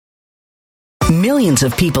Millions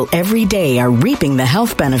of people every day are reaping the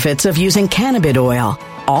health benefits of using cannabis oil,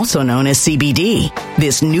 also known as CBD.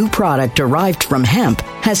 This new product derived from hemp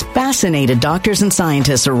has fascinated doctors and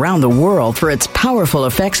scientists around the world for its powerful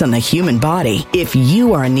effects on the human body. If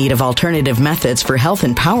you are in need of alternative methods for health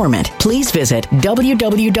empowerment, please visit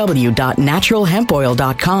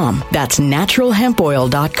www.naturalhempoil.com. That's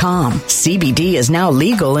naturalhempoil.com. CBD is now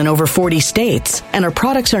legal in over 40 states, and our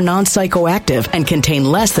products are non-psychoactive and contain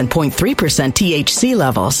less than 0.3% THC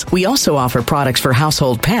levels. We also offer products for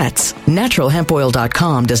household pets.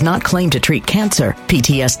 Naturalhempoil.com does not claim to treat cancer,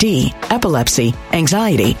 PTSD, epilepsy,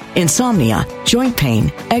 anxiety, insomnia, joint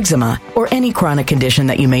pain, eczema, or any chronic condition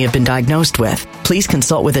that you may have been diagnosed with. Please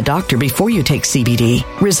consult with a doctor before you take CBD.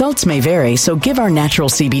 Results may vary, so give our natural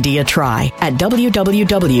CBD a try at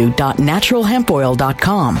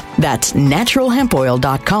www.naturalhempoil.com. That's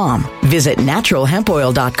naturalhempoil.com. Visit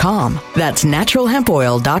naturalhempoil.com. That's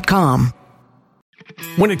naturalhempoil.com.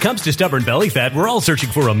 When it comes to stubborn belly fat, we're all searching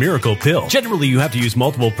for a miracle pill. Generally, you have to use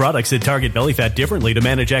multiple products that target belly fat differently to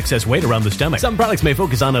manage excess weight around the stomach. Some products may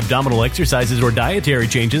focus on abdominal exercises or dietary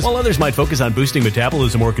changes, while others might focus on boosting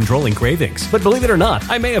metabolism or controlling cravings. But believe it or not,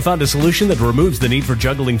 I may have found a solution that removes the need for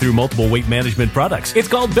juggling through multiple weight management products. It's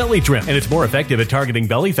called Belly Trim, and it's more effective at targeting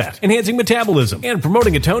belly fat, enhancing metabolism, and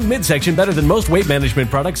promoting a toned midsection better than most weight management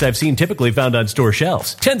products I've seen typically found on store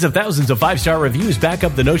shelves. Tens of thousands of 5-star reviews back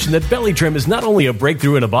up the notion that Belly Trim is not only a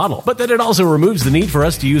breakthrough in a bottle, but that it also removes the need for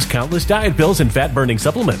us to use countless diet pills and fat-burning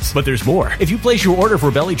supplements. But there's more. If you place your order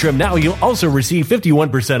for Belly Trim now, you'll also receive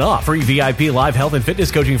 51% off, free VIP live health and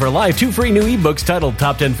fitness coaching for life, 2 free new ebooks titled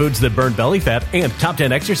Top 10 Foods That Burn Belly Fat and Top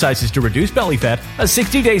 10 Exercises to Reduce Belly Fat, a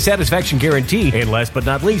 60-day satisfaction guarantee, and last but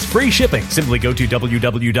not least, free shipping. Simply go to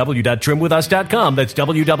www.trimwithus.com. That's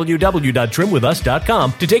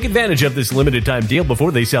www.trimwithus.com to take advantage of this limited time deal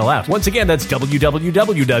before they sell out. Once again, that's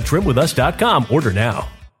www.trimwithus.com. Order now.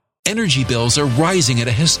 Energy bills are rising at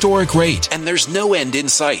a historic rate, and there's no end in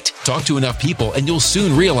sight. Talk to enough people, and you'll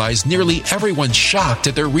soon realize nearly everyone's shocked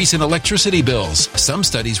at their recent electricity bills. Some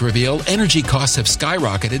studies reveal energy costs have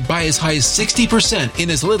skyrocketed by as high as 60%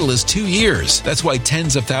 in as little as 2 years. That's why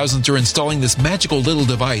tens of thousands are installing this magical little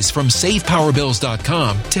device from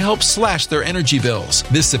SavePowerBills.com to help slash their energy bills.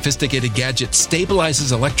 This sophisticated gadget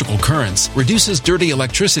stabilizes electrical currents, reduces dirty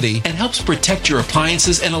electricity, and helps protect your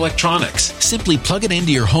appliances and electronics. Simply plug it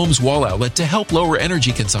into your home's wall outlet to help lower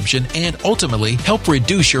energy consumption and ultimately help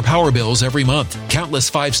reduce your power bills every month.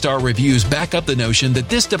 Countless 5-star reviews back up the notion that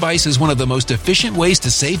this device is one of the most efficient ways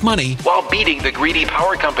to save money while beating the greedy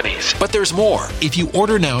power companies. But there's more. If you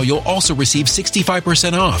order now, you'll also receive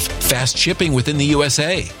 65% off, fast shipping within the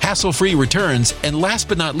USA, hassle-free returns, and last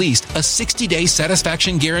but not least, a 60-day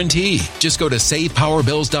satisfaction guarantee. Just go to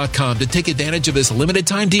SavePowerBills.com to take advantage of this limited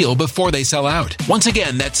time deal before they sell out. Once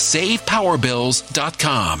again, that's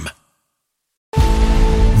SavePowerBills.com.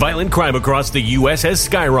 Violent crime across the U.S. has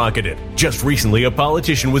skyrocketed. Just recently, a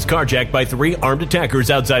politician was carjacked by 3 armed attackers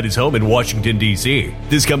outside his home in Washington, D.C.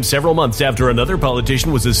 This comes several months after another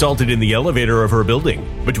politician was assaulted in the elevator of her building.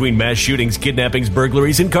 Between mass shootings, kidnappings,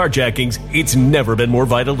 burglaries, and carjackings, it's never been more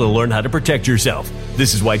vital to learn how to protect yourself.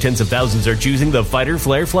 This is why tens of thousands are choosing the Fighter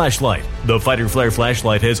Flare flashlight. The Fighter Flare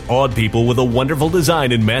flashlight has awed people with a wonderful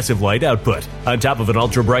design and massive light output. On top of an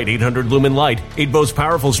ultra-bright 800-lumen light, it boasts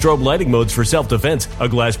powerful strobe lighting modes for self-defense, a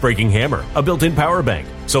glass-breaking hammer, a built-in power bank,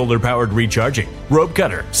 solar-powered recharging, rope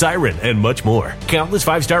cutter, siren, and much more. Countless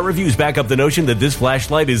 5-star reviews back up the notion that this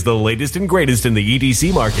flashlight is the latest and greatest in the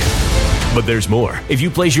EDC market. But there's more. If you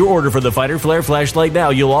place your order for the Fighter Flare flashlight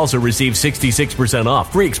now, you'll also receive 66%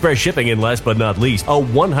 off, free express shipping, and last but not least, a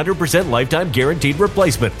 100% lifetime guaranteed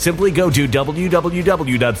replacement. Simply go to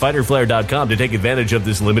www.fighterflare.com to take advantage of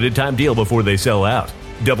this limited time deal before they sell out.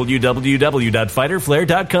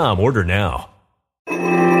 www.fighterflare.com. Order now.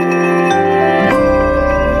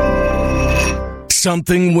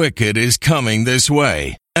 Something wicked is coming this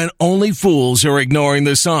way, and only fools are ignoring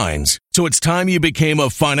the signs. So it's time you became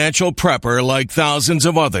a financial prepper like thousands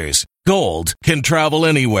of others. Gold can travel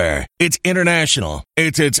anywhere. It's international.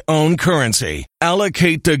 It's its own currency.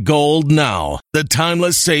 Allocate to gold now, the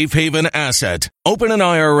timeless safe haven asset. Open an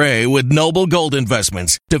IRA with Noble Gold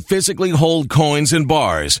Investments to physically hold coins and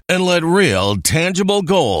bars and let real, tangible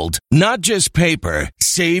gold, not just paper,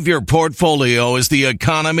 Save your portfolio as the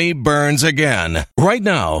economy burns again. Right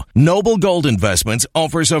now, Noble Gold Investments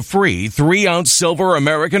offers a free 3-ounce silver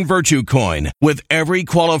American Virtue coin with every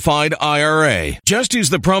qualified IRA. Just use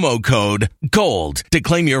the promo code GOLD to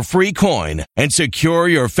claim your free coin and secure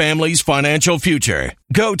your family's financial future.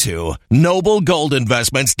 Go to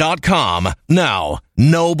noblegoldinvestments.com now.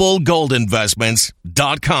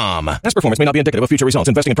 noblegoldinvestments.com. Past performance may not be indicative of future results.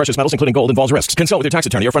 Investing in precious metals, including gold, involves risks. Consult with your tax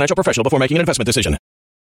attorney or financial professional before making an investment decision.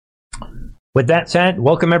 With that said,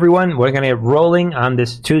 welcome everyone. We're going to get rolling on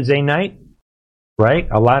this Tuesday night, right?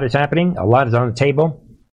 A lot is happening. A lot is on the table.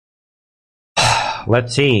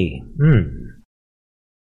 Let's see.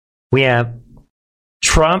 We have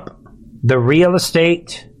Trump, the real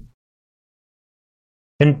estate,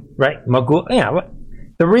 and right, mogul. Yeah,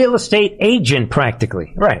 the real estate agent,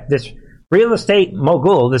 practically. Right, this real estate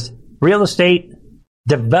mogul, this real estate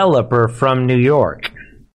developer from New York,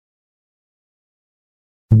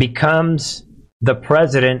 becomes the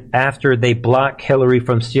president after they block Hillary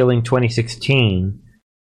from stealing 2016,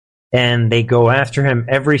 and they go after him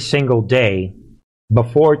every single day.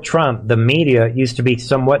 Before Trump, the media used to be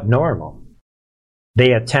somewhat normal.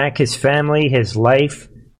 They attack his family, his life,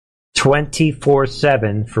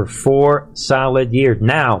 24/7 for 4 solid years.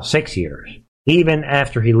 Now, 6 years. Even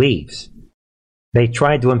after he leaves. They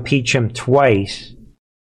tried to impeach him twice.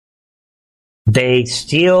 They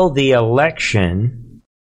steal the election.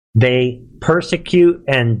 They persecute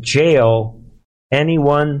and jail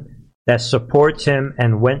anyone that supports him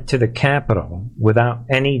and went to the Capitol without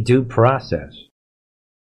any due process.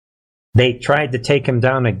 They tried to take him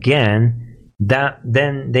down again.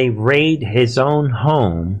 Then they raid his own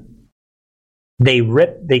home. They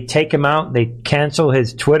take him out, they cancel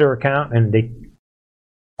his Twitter account, and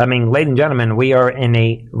ladies and gentlemen, we are in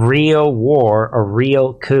a real war, a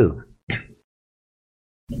real coup.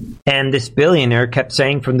 And this billionaire kept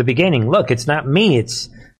saying from the beginning, look, it's not me,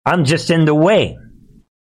 I'm just in the way.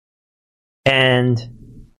 And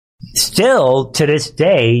still, to this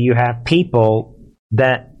day, you have people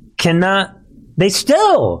that they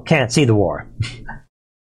still can't see the war.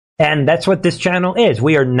 And that's what this channel is.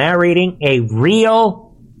 We are narrating a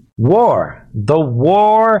real war. The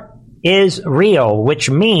war is real,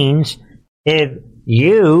 which means if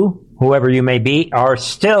you, whoever you may be, are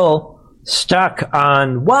still stuck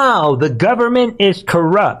on, wow, the government is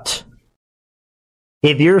corrupt.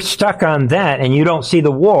 If you're stuck on that and you don't see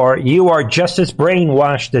the war, you are just as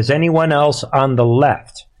brainwashed as anyone else on the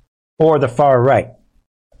left or the far right.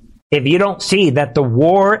 If you don't see that the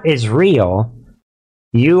war is real,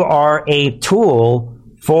 you are a tool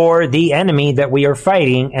for the enemy that we are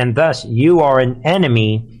fighting, and thus you are an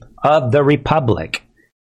enemy of the Republic.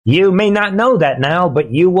 You may not know that now,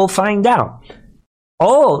 but you will find out.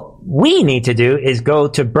 All we need to do is go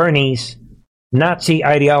to Bernie's Nazi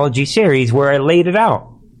ideology series where I laid it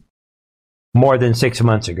out more than 6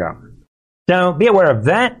 months ago. So be aware of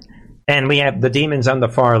that. And we have the demons on the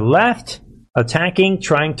far left attacking,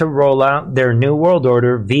 trying to roll out their new world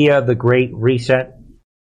order via the Great Reset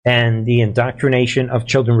and the indoctrination of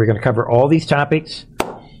children. We're going to cover all these topics.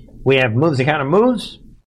 We have moves and counter moves.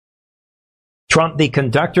 Trump, the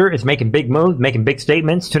conductor, is making big moves, making big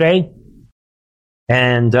statements today.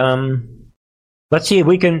 And let's see if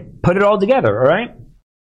we can put it all together, all right?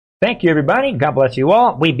 Thank you, everybody. God bless you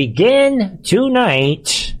all. We begin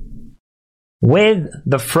tonight with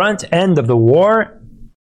the front end of the war.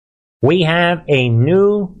 We have a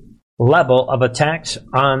new level of attacks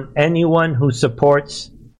on anyone who supports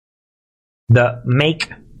the Make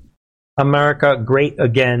America Great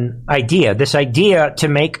Again idea. This idea to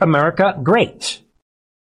make America great.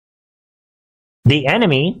 The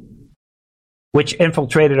enemy, which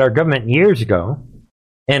infiltrated our government years ago,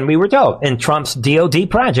 and we were told in Trump's DOD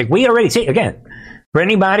project, we already see, again, for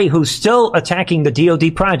anybody who's still attacking the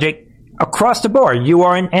DOD project, across the board, you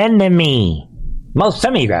are an enemy.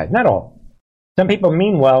 Some of you guys, not all. Some people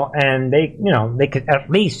mean well, and they could at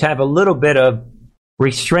least have a little bit of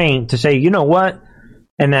restraint to say, you know what?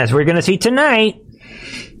 And as we're going to see tonight,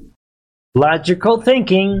 logical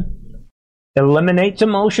thinking eliminates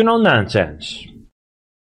emotional nonsense.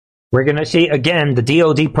 We're going to see, again, the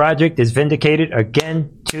DOD project is vindicated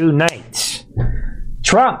again tonight.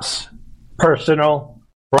 Trump's personal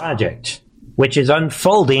project, which is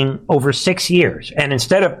unfolding over 6 years. And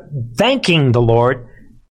instead of thanking the Lord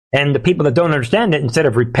and the people that don't understand it, instead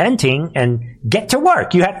of repenting and get to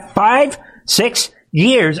work, you had 5-6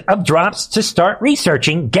 years of drops to start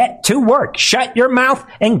researching. Get to work. Shut your mouth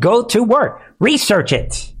and go to work. Research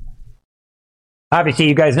it. Obviously,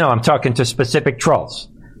 you guys know I'm talking to specific trolls.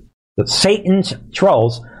 Satan's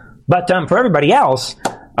trolls. But for everybody else,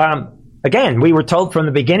 again, we were told from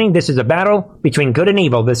the beginning this is a battle between good and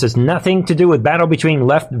evil. This has nothing to do with battle between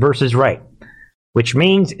left versus right. Which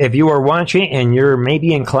means if you are watching and you're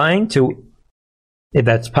maybe inclined to, if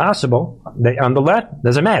that's possible, on the left,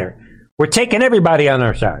 doesn't matter. We're taking everybody on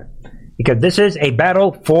our side. Because this is a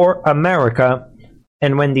battle for America.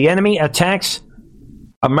 And when the enemy attacks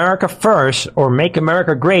America first, or make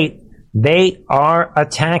America great, they are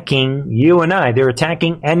attacking you and I. They're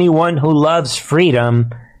attacking anyone who loves freedom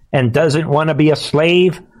and doesn't want to be a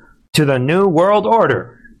slave to the New World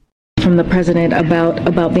Order. From the president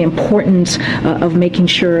about the importance of making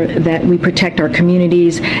sure that we protect our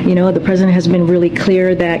communities. You know, the president has been really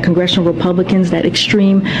clear that congressional Republicans, that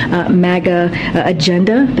extreme MAGA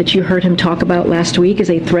agenda that you heard him talk about last week, is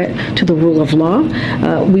a threat to the rule of law.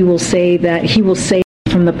 He will say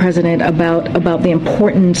from the president about the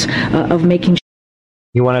importance of making sure.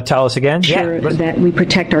 You want to tell us again? Sure, that we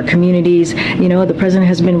protect our communities. You know, the president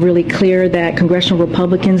has been really clear that congressional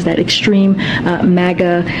Republicans, that extreme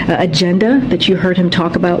MAGA agenda that you heard him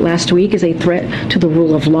talk about last week, is a threat to the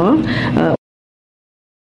rule of law.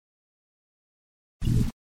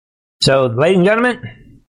 So, ladies and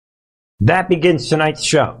gentlemen, that begins tonight's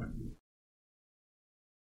show.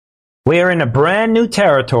 We are in a brand new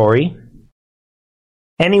territory.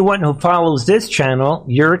 Anyone who follows this channel,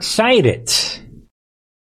 you're excited.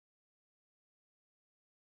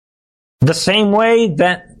 The same way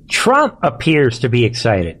that Trump appears to be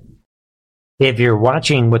excited, if you're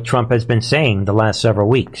watching what Trump has been saying the last several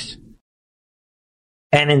weeks.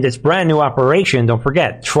 And in this brand new operation, don't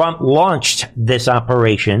forget, Trump launched this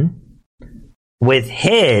operation with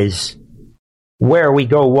his Where We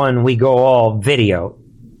Go One, We Go All video,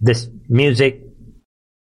 this music,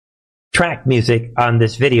 track music on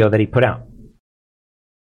this video that he put out.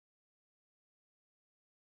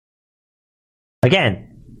 Again,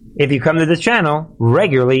 if you come to this channel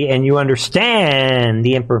regularly and you understand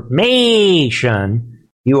the information,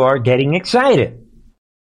 you are getting excited.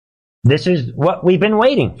 This is what we've been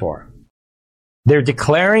waiting for. They're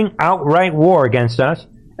declaring outright war against us.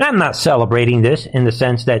 And I'm not celebrating this in the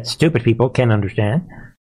sense that stupid people can understand.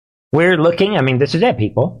 We're looking, this is it,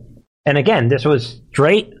 people. And again, this was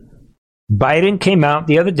straight. Biden came out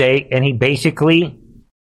the other day and he basically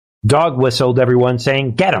dog whistled everyone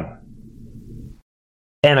saying, get him.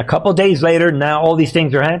 And a couple days later, now all these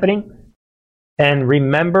things are happening. And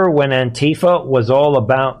remember when Antifa was all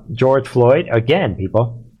about George Floyd? Again,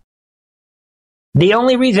 people. The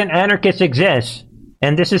only reason anarchists exist,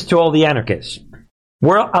 and this is to all the anarchists,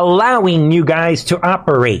 we're allowing you guys to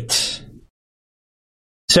operate.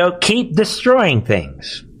 So keep destroying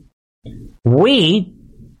things. We,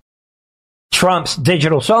 Trump's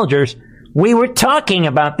digital soldiers, we were talking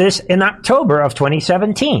about this in October of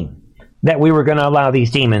 2017. That we were going to allow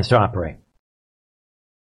these demons to operate.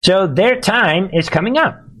 So their time is coming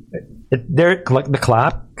up. The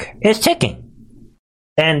clock is ticking.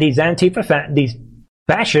 And these Antifa, these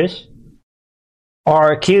fascists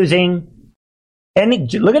are accusing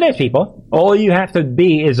look at this, people. All you have to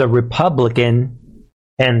be is a Republican,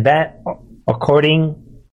 and that,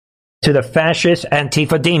 according to the fascist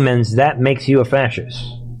Antifa demons, that makes you a fascist.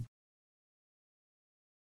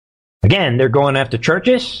 Again, they're going after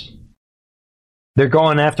churches. They're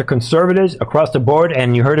going after conservatives across the board,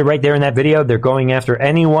 and you heard it right there in that video. They're going after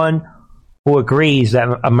anyone who agrees that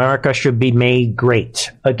America should be made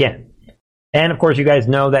great again. And of course, you guys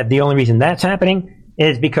know that the only reason that's happening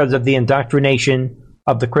is because of the indoctrination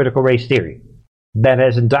of the critical race theory that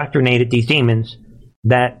has indoctrinated these demons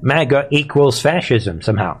that MAGA equals fascism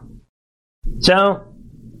somehow. So,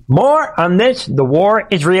 more on this. The war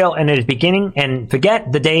is real and it is beginning, and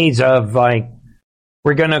forget the days of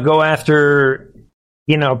we're going to go after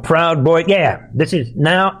Proud Boy. Yeah, this is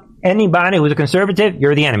now anybody who's a conservative,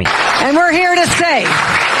 you're the enemy. And we're here to say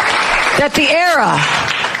that the era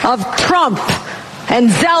of Trump and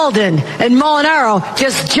Zeldin and Molinaro,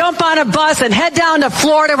 just jump on a bus and head down to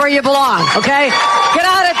Florida where you belong, okay? Get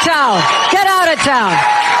out of town. Get out of town.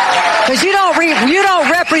 Because you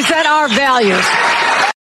don't represent our values.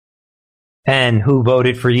 And who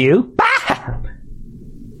voted for you?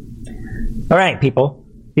 All right, people.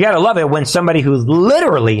 You gotta love it when somebody who's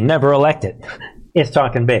literally never elected is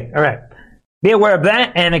talking big. All right. Be aware of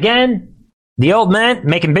that. And again, the old man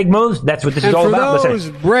making big moves, that's what this is all about. For those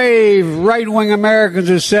brave right-wing Americans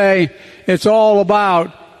who say it's all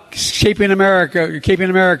about keeping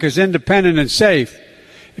America's independent and safe,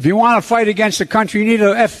 if you want to fight against the country, you need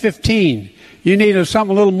an F-15. You need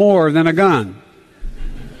something a little more than a gun.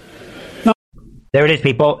 No. There it is,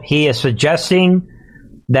 people. He is suggesting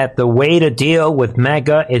that the way to deal with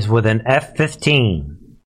MAGA is with an F-15.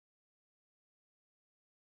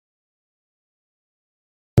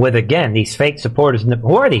 with, again, these fake supporters.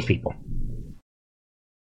 Who are these people?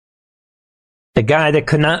 The guy that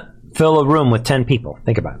could not fill a room with 10 people.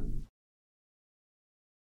 Think about it.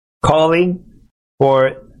 Calling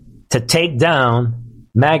to take down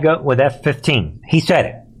MAGA with F-15. He said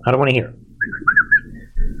it. I don't want to hear it.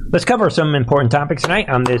 Let's cover some important topics tonight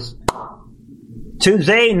on this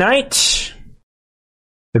Tuesday night.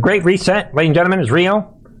 The Great Reset, ladies and gentlemen, is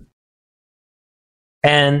real.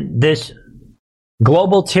 And this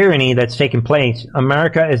global tyranny that's taking place,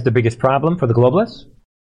 America is the biggest problem for the globalists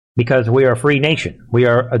because we are a free nation. We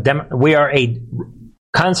are a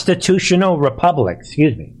constitutional republic.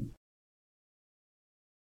 Excuse me.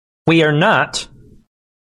 We are not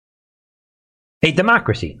a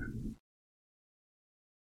democracy.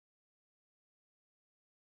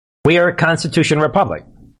 We are a constitutional republic.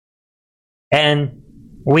 And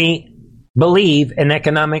we believe in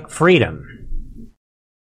economic freedom.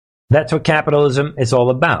 That's what capitalism is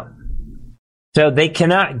all about. So they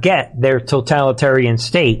cannot get their totalitarian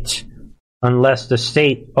state unless the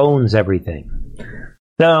state owns everything.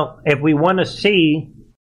 So if we want to see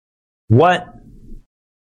what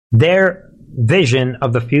their vision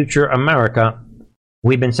of the future America,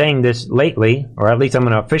 we've been saying this lately, or at least I'm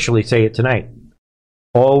going to officially say it tonight.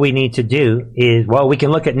 All we need to do is, well, we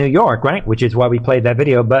can look at New York, right? Which is why we played that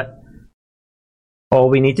video, but all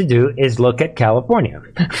we need to do is look at California.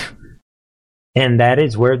 And that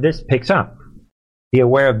is where this picks up. Be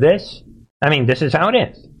aware of this. I mean, this is how it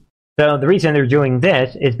is. So the reason they're doing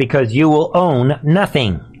this is because you will own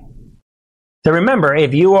nothing. So remember,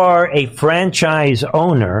 if you are a franchise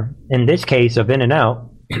owner, in this case of In-N-Out,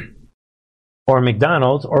 or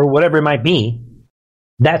McDonald's, or whatever it might be,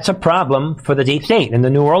 that's a problem for the deep state and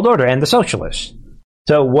the New World Order and the socialists.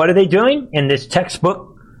 So what are they doing? In this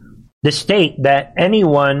textbook, the state that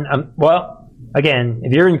anyone, well, again,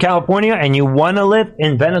 if you're in California and you want to live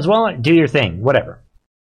in Venezuela, do your thing, whatever.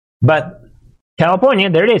 But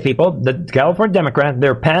California, there it is, people. The California Democrats,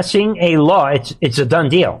 they're passing a law. It's a done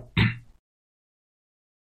deal.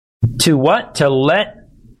 To what? To let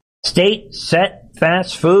state set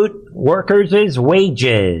fast food workers'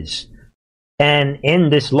 wages. And in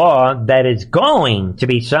this law that is going to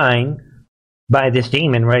be signed by this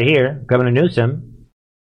demon right here, Governor Newsom,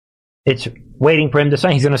 it's waiting for him to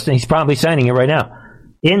sign. He's probably signing it right now.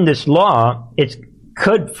 In this law, it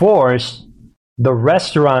could force the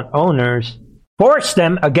restaurant owners, force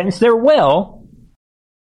them against their will.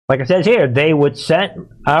 Like it says here, they would set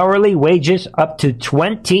hourly wages up to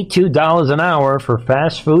 $22 an hour for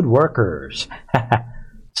fast food workers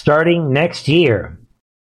starting next year,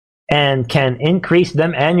 and can increase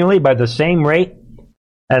them annually by the same rate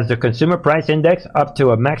as the Consumer Price Index up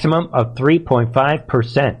to a maximum of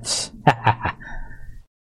 3.5%.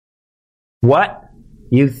 What?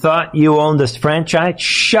 You thought you owned this franchise?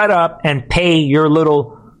 Shut up and pay your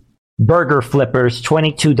little burger flippers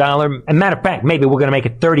 $22. As a matter of fact, maybe we're going to make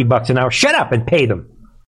it $30 an hour. Shut up and pay them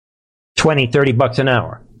 $20-$30 an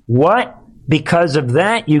hour. What? Because of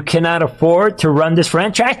that, you cannot afford to run this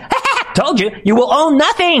franchise? Told you, you will own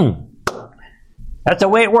nothing. That's the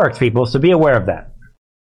way it works, people, so be aware of that.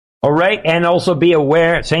 All right, and also be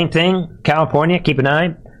aware, same thing, California, keep an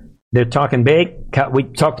eye. They're talking big. We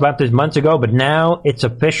talked about this months ago, but now it's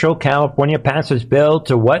official. California passes bill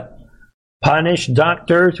to what? Punish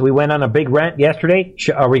doctors. We went on a big rant yesterday.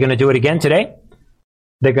 Are we going to do it again today?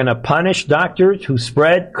 They're going to punish doctors who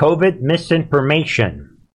spread COVID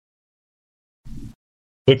misinformation.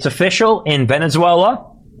 It's official in Venezuela.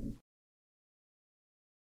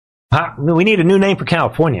 We need a new name for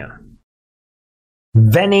California.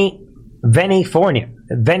 Venifornia,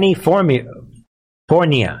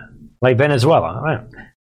 like Venezuela.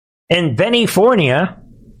 In Venifornia,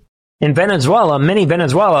 in Venezuela, mini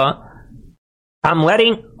Venezuela,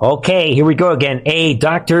 okay, here we go again.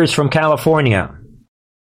 Doctors from California.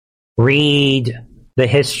 Read the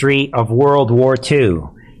history of World War II.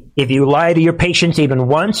 If you lie to your patients even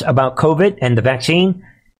once about COVID and the vaccine,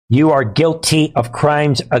 you are guilty of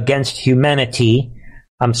crimes against humanity.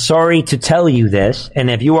 I'm sorry to tell you this. And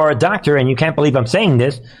if you are a doctor and you can't believe I'm saying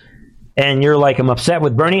this, and you're like, I'm upset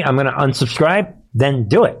with Bernie, I'm going to unsubscribe, then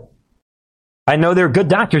do it. I know there are good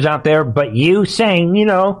doctors out there, but you saying,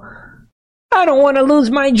 I don't want to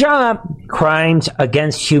lose my job. Crimes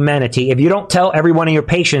against humanity. If you don't tell every one of your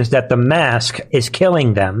patients that the mask is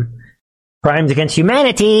killing them, crimes against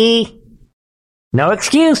humanity. No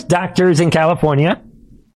excuse, doctors in California.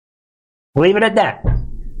 Leave it at that.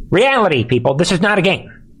 Reality, people. This is not a game.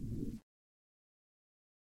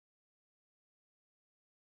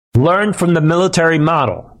 Learn from the military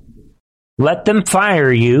model. let them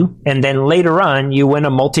fire you, and then later on you win a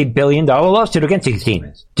multi-billion-dollar lawsuit against these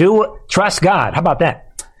demons. Trust God. How about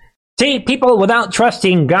that? See, people, without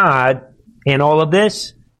trusting God in all of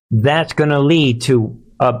this, that's going to lead to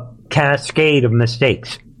a cascade of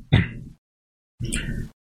mistakes.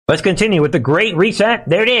 Let's continue with the Great Reset.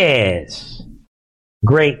 There it is.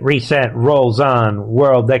 Great Reset rolls on.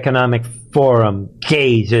 World Economic Forum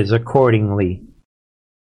gazes accordingly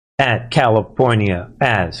at California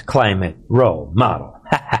as climate role model.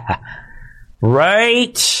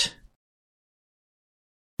 Right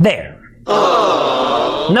there.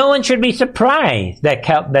 No one should be surprised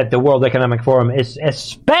that the World Economic Forum is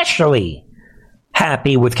especially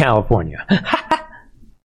happy with California.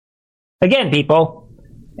 Again, people,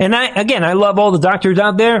 and I love all the doctors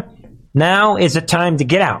out there. Now is the time to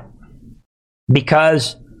get out.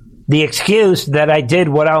 Because the excuse that I did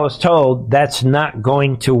what I was told, that's not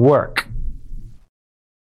going to work.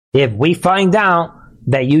 If we find out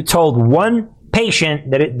that you told one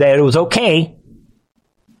patient that it was okay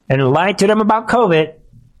and lied to them about COVID,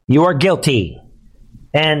 you are guilty.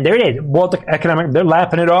 And there it is. World Economic, they're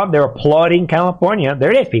laughing it off. They're applauding California.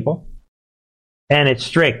 There it is, people. And it's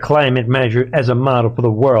strict climate measure as a model for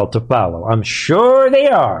the world to follow. I'm sure they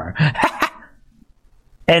are.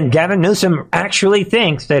 And Gavin Newsom actually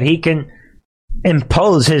thinks that he can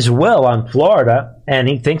impose his will on Florida, and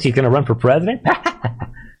he thinks he's going to run for president?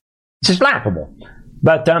 It's just laughable.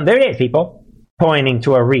 But there it is, people. Pointing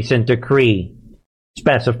to a recent decree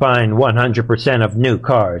specifying 100% of new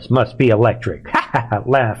cars must be electric.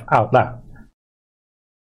 Laugh out loud.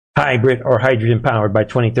 Hybrid or hydrogen powered by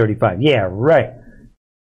 2035. Yeah, right.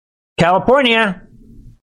 California,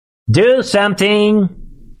 do something.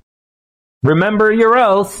 Remember your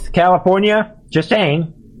oath, California. Just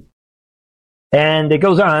saying. And it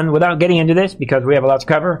goes on without getting into this because we have a lot to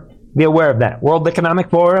cover. Be aware of that. World Economic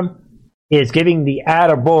Forum is giving the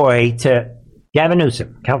attaboy to Gavin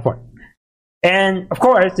Newsom, California. And, of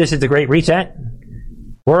course, this is the Great Reset.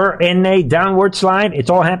 We're in a downward slide. It's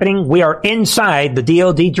all happening. We are inside the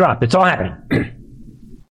DOD drop. It's all happening.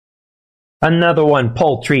 Another one,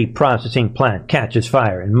 poultry processing plant catches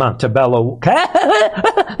fire in Montebello.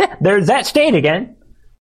 There's that state again.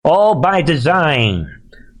 All by design.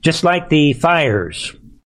 Just like the fires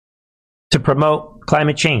to promote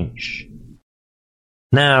climate change.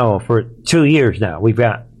 Now, for 2 years now, we've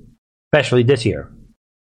got, especially this year,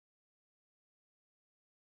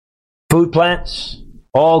 food plants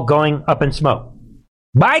all going up in smoke.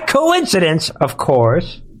 By coincidence, of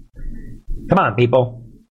course. Come on, people.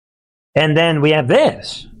 And then we have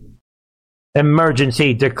this.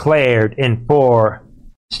 Emergency declared in 4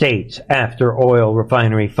 states after oil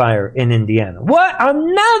refinery fire in Indiana. What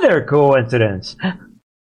another coincidence.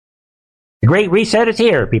 The Great Reset is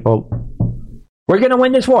here, people. We're going to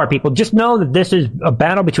win this war, people. Just know that this is a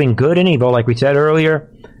battle between good and evil, like we said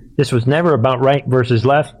earlier. This was never about right versus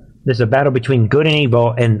left. This is a battle between good and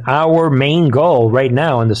evil, and our main goal right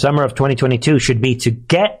now in the summer of 2022 should be to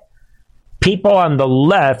get people on the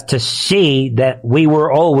left to see that we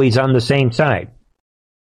were always on the same side.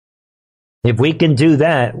 If we can do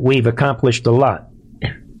that, we've accomplished a lot.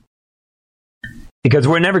 Because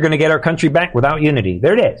we're never going to get our country back without unity.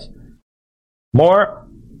 There it is. More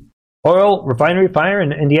oil refinery fire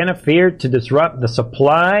in Indiana feared to disrupt the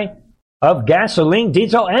supply of gasoline,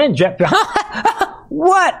 diesel, and jet fuel.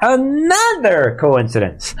 What another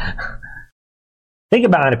coincidence. Think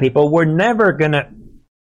about it, people. We're never going to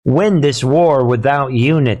win this war without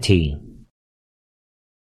unity.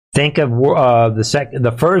 Think of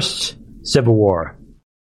the first Civil War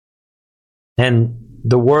and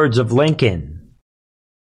the words of Lincoln.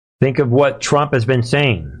 Think of what Trump has been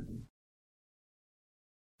saying.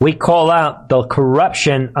 We call out the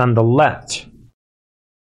corruption on the left.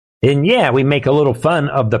 And yeah, we make a little fun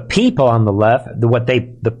of the people on the left,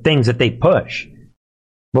 the things that they push.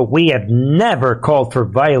 But we have never called for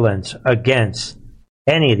violence against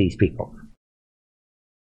any of these people.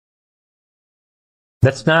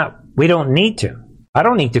 We don't need to. I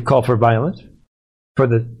don't need to call for violence for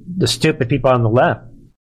the stupid people on the left.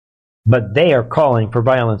 But they are calling for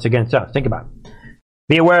violence against us. Think about it.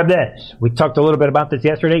 Be aware of this. We talked a little bit about this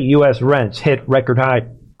yesterday. U.S. rents hit record high,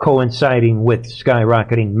 coinciding with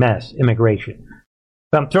skyrocketing mass immigration.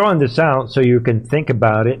 So I'm throwing this out so you can think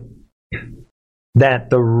about it. That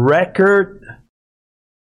the record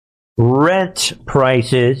rent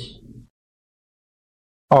prices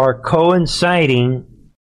are coinciding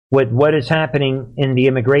with what is happening in the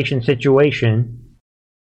immigration situation.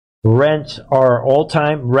 Rents are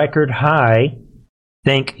all-time record high.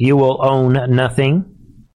 Think you will own nothing.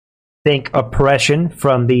 Think oppression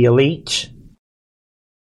from the elite.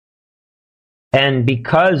 And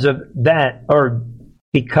because of that, or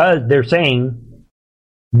because they're saying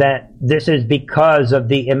that this is because of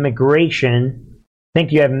the immigration, I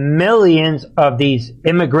think you have millions of these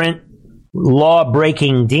immigrant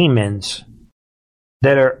law-breaking demons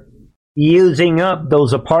that are using up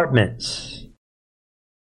those apartments.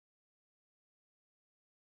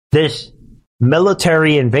 This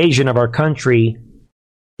military invasion of our country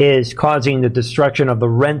is causing the destruction of the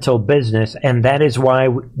rental business, and that is why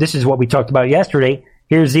this is what we talked about yesterday.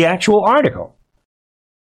 Here's the actual article.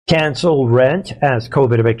 Cancel rent as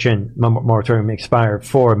COVID eviction moratorium expire.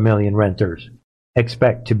 4 million renters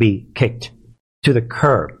expect to be kicked to the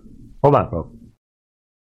curb. Hold on, folks.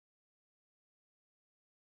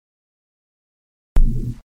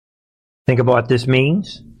 Think about what this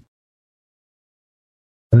means.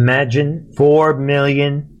 Imagine 4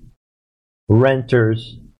 million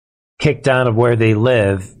renters kicked out of where they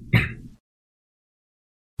live.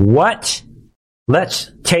 What? Let's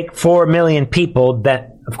take 4 million people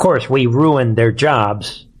that, of course, we ruined their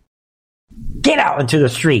jobs. Get out into the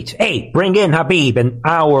streets. Hey, bring in Habib and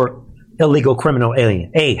our illegal criminal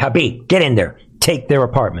alien. Hey, Habib, get in there. Take their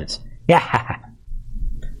apartments. Yeah.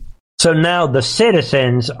 So now the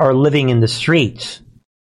citizens are living in the streets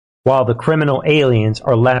while the criminal aliens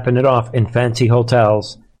are lapping it off in fancy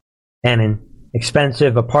hotels and in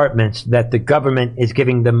expensive apartments that the government is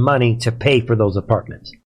giving them money to pay for those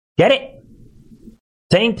apartments. Get it?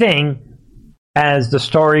 Same thing as the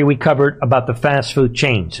story we covered about the fast food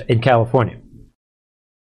chains in California,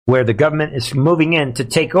 where the government is moving in to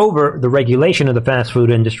take over the regulation of the fast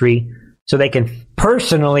food industry so they can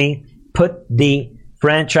personally put the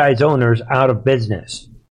franchise owners out of business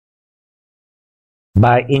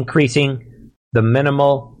by increasing the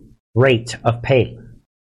minimal rate of pay.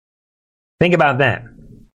 Think about that.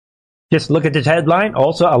 Just look at this headline.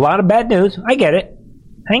 Also, a lot of bad news. I get it.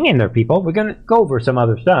 Hang in there, people. We're going to go over some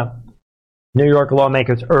other stuff. New York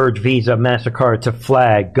lawmakers urge Visa, MasterCard to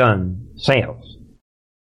flag gun sales.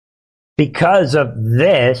 Because of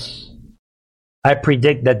this, I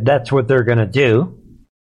predict that that's what they're going to do.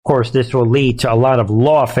 Of course, this will lead to a lot of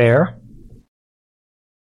lawfare,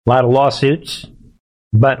 a lot of lawsuits.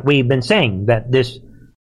 But we've been saying that this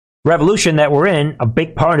revolution that we're in, a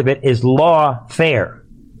big part of it is lawfare.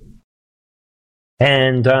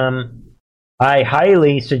 And I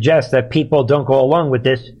highly suggest that people don't go along with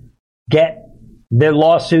this. Get their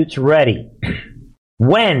lawsuits ready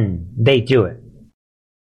when they do it.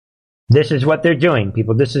 This is what they're doing,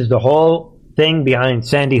 people. This is the whole thing behind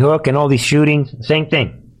Sandy Hook and all these shootings. Same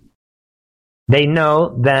thing. They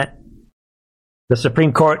know that the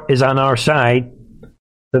Supreme Court is on our side,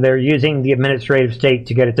 so they're using the administrative state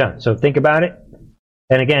to get it done. So think about it.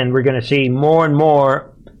 And again, we're going to see more and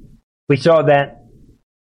more. We saw that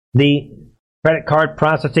the credit card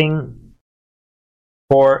processing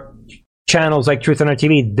for channels like Truth on Our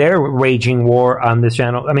TV, they're waging war on this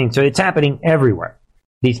channel. I mean, so it's happening everywhere,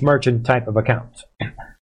 these merchant type of accounts.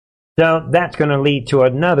 So that's going to lead to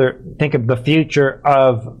another, think of the future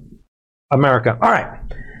of America. All right,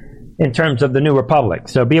 in terms of the new republic.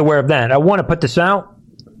 So be aware of that. I want to put this out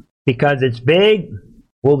because it's big.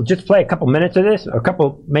 We'll just play a couple minutes of this,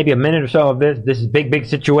 maybe a minute or so of this. This is big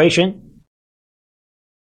situation.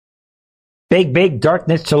 Big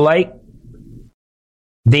darkness to light.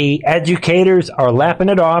 The educators are lapping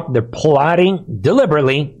it off. They're plotting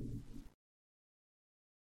deliberately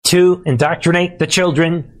to indoctrinate the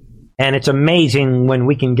children, and it's amazing when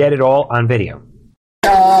we can get it all on video.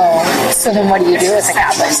 Oh, so then what do you do as a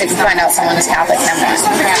Catholic? If you find out someone is Catholic,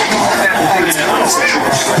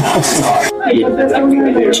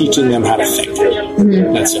 teaching them how to think.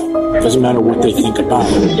 Mm-hmm. That's it. It doesn't matter what they think about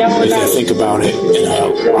it. If they think about it in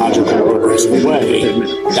a logical, progressive way,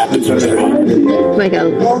 that becomes their own.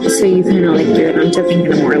 So you kind of gear them to think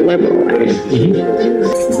in a more liberal way.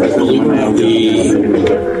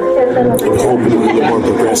 I'm hoping the more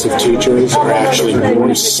progressive teachers are actually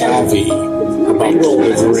more savvy about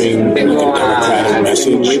delivering a democratic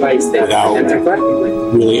message without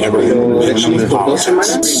really ever mentioning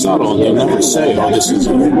politics. It's subtle. They'll never say, oh, this is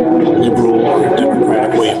a liberal or a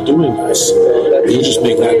democratic way of doing this. They'll just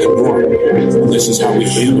make that the norm. This is how we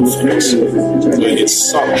handle things.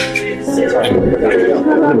 It's subtle.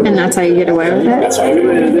 And that's how you get away with it? That's how you get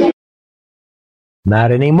away with it.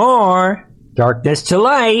 Not anymore. Darkness to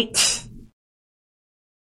light.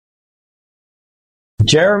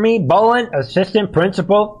 Jeremy Bullen, assistant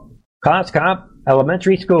principal, Coscop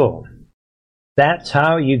Elementary School. That's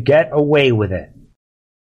how you get away with it.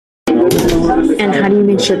 And how do you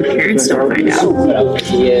make sure the parents don't find out?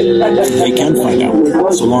 They can find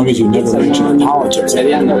out, so long as you never mention the politics.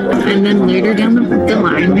 And then later down the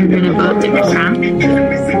line, they're going to vote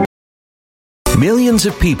Democrat. Millions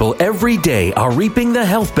of people every day are reaping the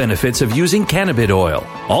health benefits of using cannabis oil,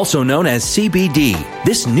 also known as CBD.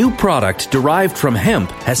 This new product derived from hemp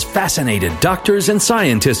has fascinated doctors and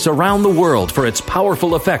scientists around the world for its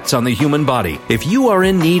powerful effects on the human body. If you are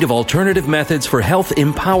in need of alternative methods for health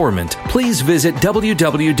empowerment, please visit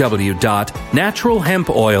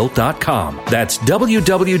www.naturalhempoil.com. That's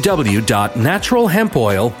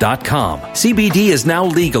www.naturalhempoil.com. CBD is now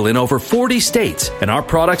legal in over 40 states, and our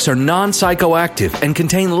products are non-psychoactive and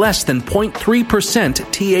contain less than 0.3%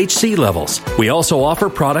 THC levels. We also offer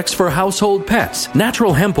products for household pets.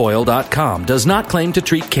 NaturalHempOil.com does not claim to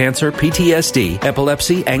treat cancer, PTSD,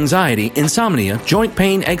 epilepsy, anxiety, insomnia, joint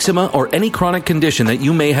pain, eczema, or any chronic condition that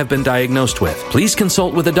you may have been diagnosed with. Please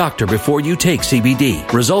consult with a doctor before you take CBD.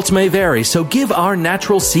 Results may vary, so give our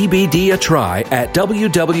natural CBD a try at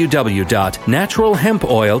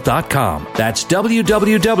www.naturalhempoil.com. That's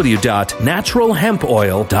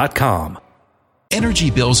www.naturalhempoil.com.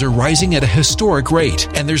 Energy bills are rising at a historic rate,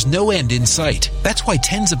 and there's no end in sight. That's why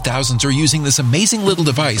tens of thousands are using this amazing little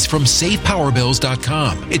device from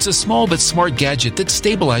SavePowerBills.com. It's a small but smart gadget that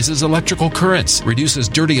stabilizes electrical currents, reduces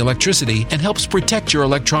dirty electricity, and helps protect your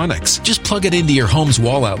electronics. Just plug it into your home's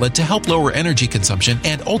wall outlet to help lower energy consumption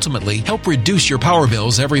and ultimately help reduce your power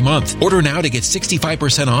bills every month. Order now to get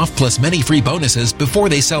 65% off plus many free bonuses before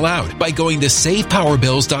they sell out by going to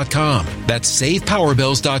SavePowerBills.com. That's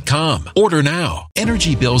SavePowerBills.com. Order now.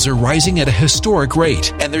 Energy bills are rising at a historic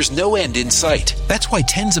rate, and there's no end in sight. That's why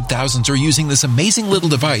tens of thousands are using this amazing little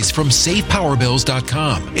device from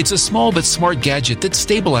SavePowerBills.com. It's a small but smart gadget that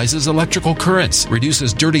stabilizes electrical currents,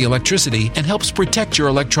 reduces dirty electricity, and helps protect your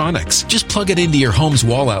electronics. Just plug it into your home's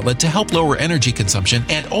wall outlet to help lower energy consumption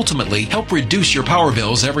and ultimately help reduce your power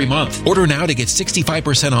bills every month. Order now to get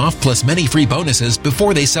 65% off plus many free bonuses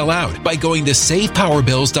before they sell out by going to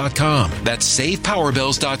SavePowerBills.com. That's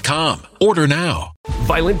SavePowerBills.com. Order now.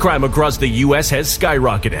 Violent crime across the U.S. has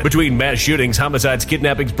skyrocketed. Between mass shootings, homicides,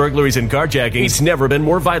 kidnappings, burglaries, and carjackings, it's never been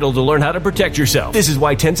more vital to learn how to protect yourself. This is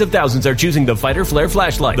why tens of thousands are choosing the Fighter Flare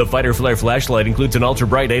flashlight. The Fighter Flare flashlight includes an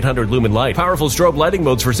ultra-bright 800-lumen light, powerful strobe lighting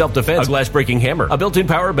modes for self-defense, a glass-breaking hammer, a built-in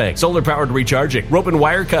power bank, solar-powered recharging, rope and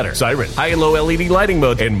wire cutter, siren, high and low LED lighting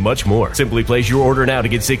mode, and much more. Simply place your order now to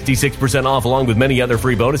get 66% off along with many other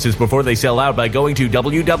free bonuses before they sell out by going to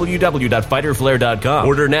www.fighterflare.com.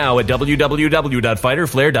 Order now at www.fighterflare.com.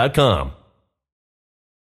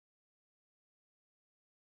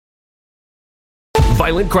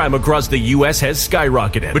 Violent crime across the U.S. has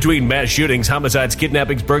skyrocketed. Between mass shootings, homicides,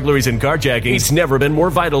 kidnappings, burglaries, and carjackings, it's never been more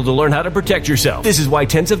vital to learn how to protect yourself. This is why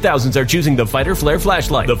tens of thousands are choosing the Fighter Flare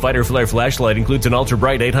flashlight. The Fighter Flare flashlight includes an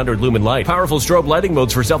ultra-bright 800-lumen light, powerful strobe lighting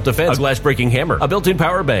modes for self-defense, a glass-breaking hammer, a built-in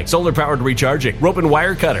power bank, solar-powered recharging, rope and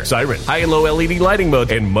wire cutter, siren, high and low LED lighting mode,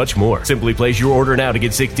 and much more. Simply place your order now to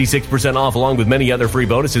get 66% off along with many other free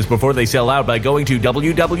bonuses before they sell out by going to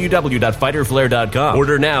www.fighterflare.com.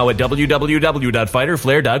 Order now at www.fighterflare.com.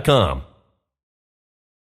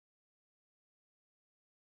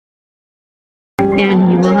 And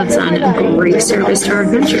you will have done a great service to our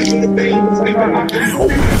country.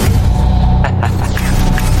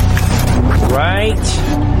 Right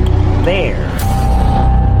there.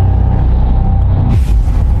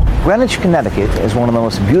 Greenwich, Connecticut is one of the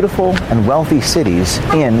most beautiful and wealthy cities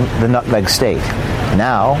in the Nutmeg State.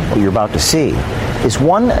 Now, what you're about to see is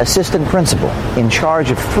one assistant principal in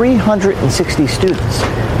charge of 360 students,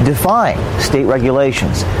 defying state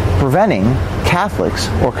regulations, preventing Catholics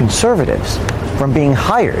or conservatives from being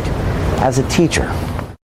hired as a teacher.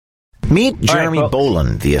 Meet Jeremy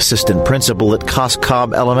Boland, the assistant principal at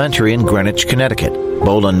Coscob Elementary in Greenwich, Connecticut.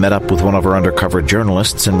 Boland met up with one of our undercover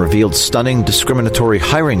journalists and revealed stunning discriminatory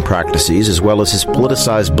hiring practices as well as his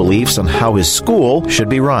politicized beliefs on how his school should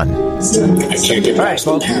be run. I can't get past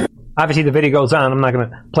that. Obviously, the video goes on. I'm not going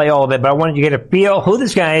to play all of it, but I wanted you to get a feel who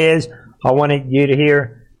this guy is. I wanted you to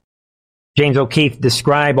hear James O'Keefe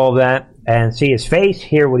describe all that and see his face,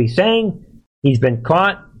 hear what he's saying. He's been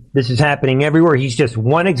caught. This is happening everywhere. He's just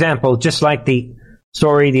one example, just like the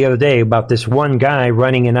story the other day about this one guy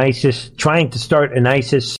running an ISIS, trying to start an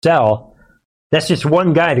ISIS cell. That's just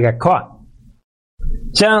one guy that got caught.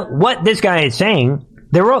 So what this guy is saying,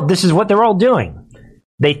 this is what they're all doing.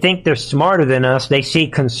 They think they're smarter than us. They see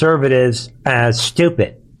conservatives as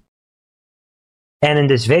stupid. And in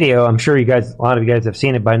this video, I'm sure a lot of you guys have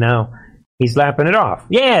seen it by now, he's lapping it off.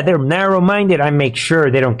 Yeah, they're narrow-minded. I make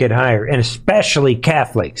sure they don't get hired, and especially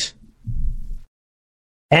Catholics.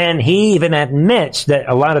 And he even admits that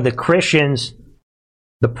a lot of the Christians,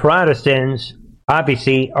 the Protestants,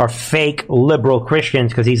 obviously are fake liberal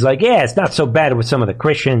Christians, because he's like, yeah, it's not so bad with some of the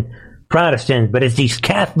Christian Protestants, but it's these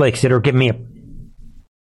Catholics that are giving me a...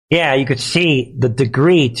 Yeah, you could see the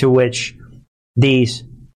degree to which these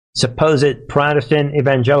supposed Protestant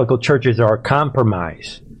evangelical churches are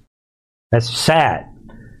compromised. That's sad.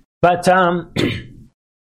 But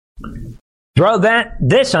throw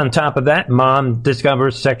this on top of that. Mom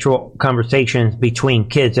discovers sexual conversations between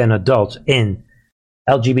kids and adults in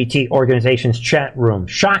LGBT organization's chat room.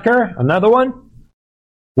 Shocker, another one,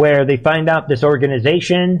 where they find out this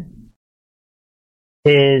organization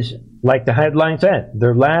is, like the headline said,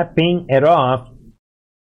 they're laughing it off,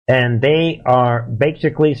 and they are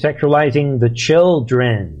basically sexualizing the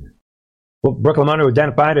children. Well, Brooklyn Monroe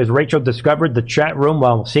identified as Rachel discovered the chat room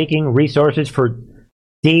while seeking resources for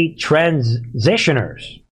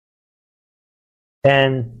detransitioners.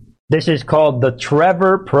 And this is called the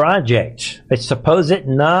Trevor Project, a supposed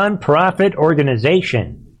non-profit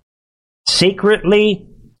organization secretly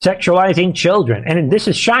sexualizing children. And this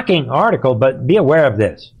is a shocking article, but be aware of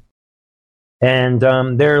this. And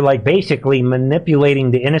they're like basically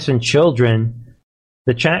manipulating the innocent children.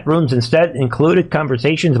 The chat rooms instead included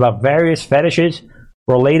conversations about various fetishes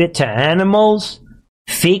related to animals,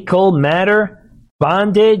 fecal matter,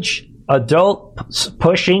 bondage, adults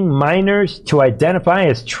pushing minors to identify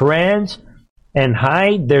as trans and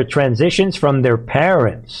hide their transitions from their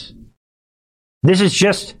parents. This is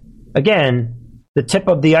just, again, the tip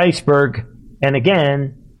of the iceberg. And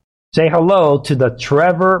again, say hello to the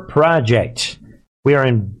Trevor Project. We are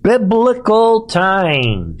in biblical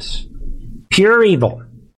times. Pure evil.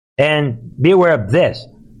 And be aware of this.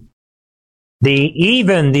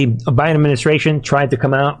 Even the Biden administration tried to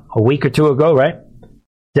come out a week or two ago, right?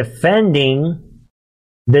 Defending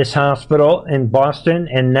this hospital in Boston.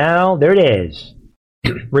 And now, there it is.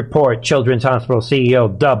 Report, Children's Hospital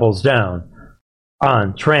CEO doubles down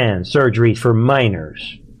on trans surgeries for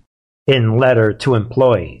minors in letter to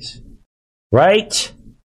employees. Right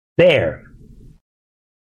there.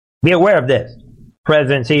 Be aware of this.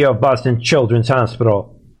 President and CEO of Boston Children's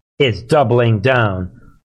Hospital is doubling down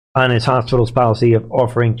on his hospital's policy of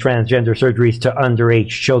offering transgender surgeries to underage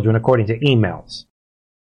children, according to emails.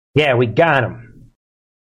 Yeah, we got them.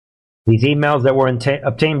 These emails that were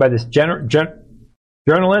obtained by this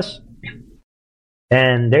journalist.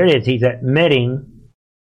 And there it is. He's admitting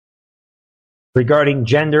regarding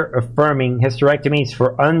gender-affirming hysterectomies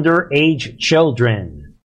for underage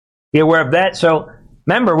children. Be aware of that. So,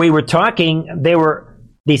 remember, we were talking, they were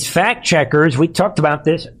these fact checkers. We talked about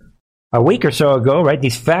this a week or so ago, right?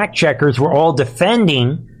 These fact checkers were all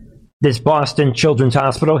defending this Boston Children's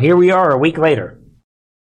Hospital. Here we are a week later.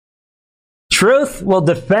 Truth will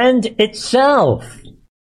defend itself.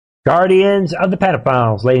 Guardians of the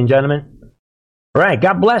pedophiles, ladies and gentlemen. All right,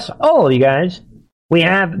 God bless all of you guys. We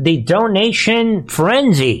have the donation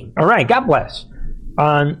frenzy. All right, God bless.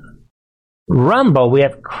 On Rumble, we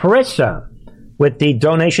have Krissa with the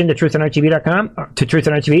donation to truthandrtv.com, to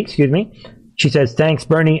truthandrtv, excuse me. She says, thanks,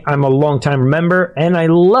 Bernie. I'm a long-time member, and I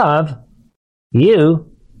love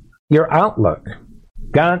you, your outlook.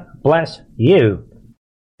 God bless you.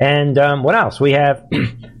 And what else? We have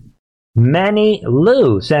Manny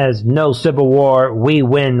Lou says, no civil war, we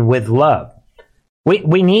win with love. We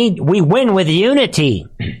win with unity.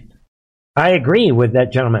 I agree with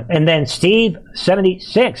that gentleman. And then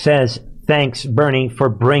Steve76 says, thanks, Bernie, for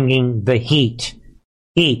bringing the heat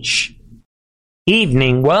each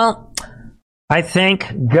evening. Well, I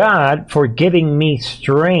thank God for giving me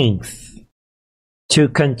strength to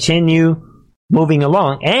continue moving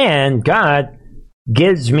along. And God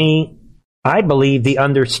gives me, I believe, the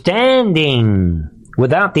understanding.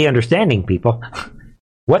 Without the understanding, people,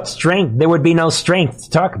 what strength? There would be no strength to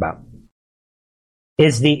talk about.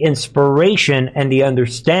 Is the inspiration and the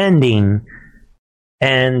understanding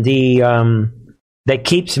and the that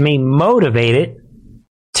keeps me motivated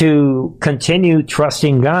to continue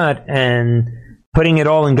trusting God and putting it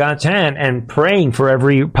all in God's hand and praying for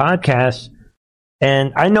every podcast.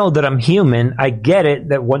 And I know that I'm human. I get it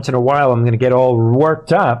that once in a while I'm going to get all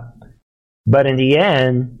worked up. But in the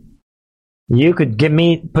end, you could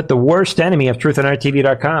put the worst enemy of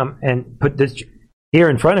truthandrtv.com and put this here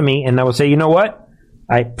in front of me, and I will say, you know what?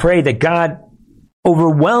 I pray that God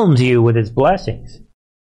overwhelms you with his blessings.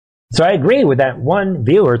 So I agree with that one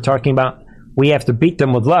viewer talking about we have to beat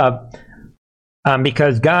them with love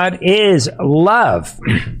because God is love.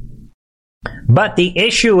 But the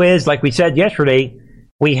issue is, like we said yesterday,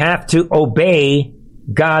 we have to obey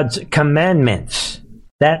God's commandments.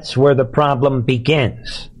 That's where the problem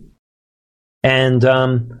begins. And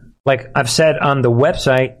like I've said on the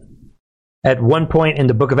website, at one point in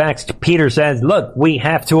the book of Acts, Peter says, look, we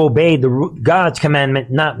have to obey God's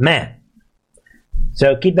commandment, not man.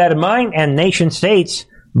 So keep that in mind, and nation states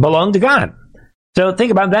belong to God. So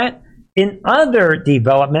think about that. In other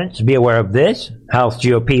developments, be aware of this. House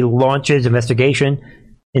GOP launches investigation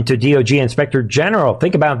into DOJ Inspector General.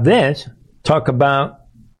 Think about this. Talk about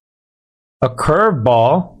a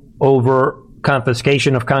curveball over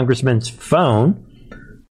confiscation of Congressman's phone.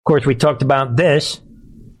 Of course, we talked about this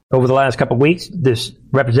over the last couple of weeks. This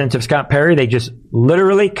Representative Scott Perry, they just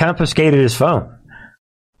literally confiscated his phone.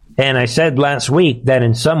 And I said last week that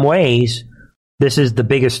in some ways, this is the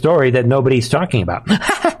biggest story that nobody's talking about.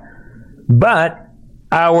 But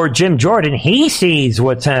our Jim Jordan, he sees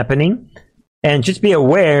what's happening. And just be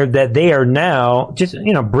aware that they are now, just,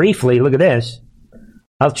 briefly, look at this.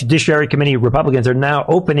 House Judiciary Committee Republicans are now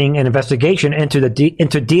opening an investigation into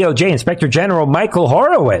DOJ Inspector General Michael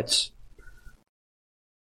Horowitz.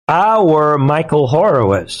 Our Michael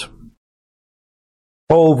Horowitz,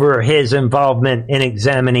 over his involvement in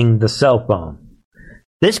examining the cell phone.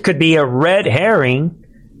 This could be a red herring.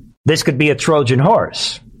 This could be a Trojan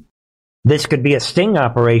horse. This could be a sting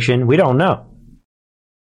operation. We don't know.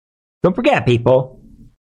 Don't forget, people,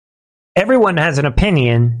 everyone has an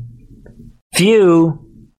opinion.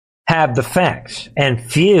 Few have the facts, and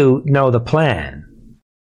few know the plan.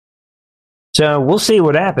 So we'll see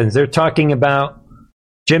what happens. They're talking about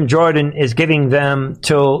Jim Jordan is giving them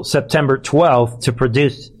till September 12th to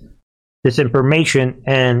produce this information.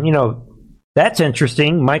 And, that's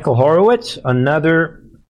interesting. Michael Horowitz, another.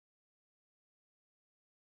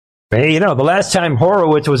 Hey, the last time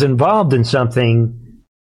Horowitz was involved in something,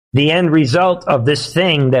 the end result of this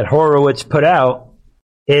thing that Horowitz put out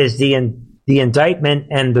is the indictment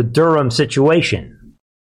and the Durham situation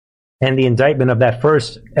and the indictment of that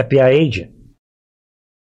first FBI agent.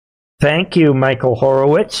 Thank you, Michael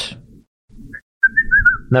Horowitz.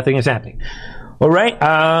 Nothing is happening. All right.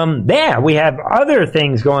 We have other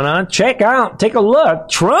things going on. Take a look.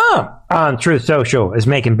 Trump on Truth Social is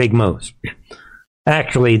making big moves.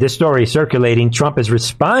 Actually, this story is circulating. Trump is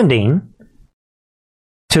responding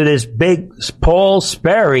to this big Paul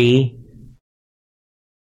Sperry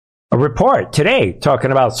report today,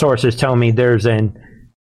 talking about sources telling me there's an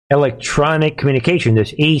electronic communication,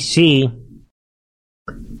 this EC,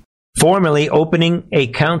 formally opening a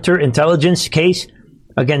counterintelligence case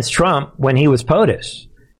against Trump when he was POTUS.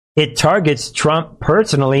 It targets Trump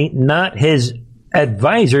personally, not his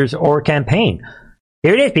advisors or campaign.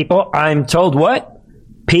 Here it is, people. I'm told what?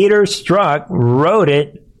 Peter Strzok wrote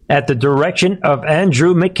it at the direction of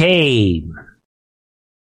Andrew McCabe.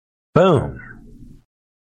 Boom.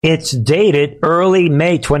 It's dated early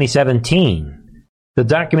May 2017. The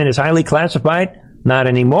document is highly classified. Not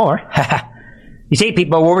anymore. You see,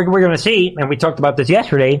 people, what we're going to see, and we talked about this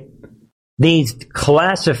yesterday, these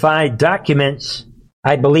classified documents,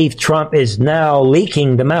 I believe Trump is now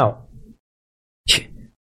leaking them out.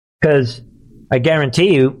 Because I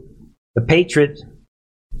guarantee you, the Patriot,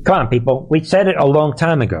 come on, people, we said it a long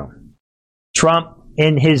time ago. Trump,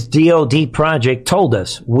 in his DOD project, told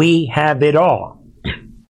us, we have it all.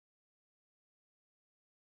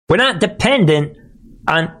 We're not dependent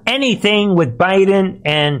on anything with Biden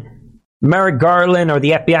and Merrick Garland or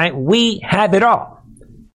the FBI. We have it all.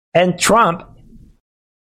 And Trump,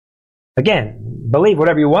 again, believe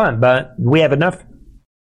whatever you want, but we have enough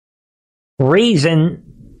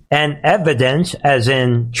reason and evidence, as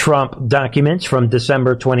in Trump documents from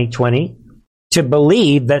December 2020, to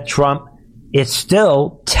believe that Trump is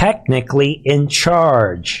still technically in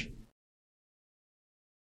charge.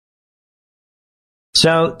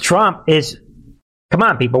 So Trump is, come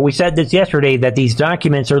on, people, we said this yesterday, that these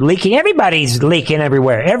documents are leaking. Everybody's leaking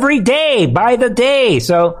everywhere, every day, by the day.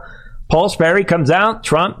 So Paul Sperry comes out,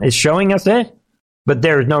 Trump is showing us this, but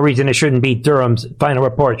there's no reason it shouldn't be. Durham's final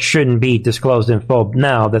report shouldn't be disclosed in full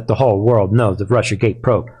now that the whole world knows the Russiagate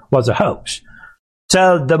probe was a hoax.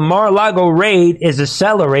 So the Mar-a-Lago raid is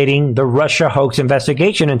accelerating the Russia hoax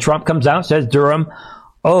investigation, and Trump comes out and says Durham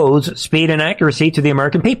owes speed and accuracy to the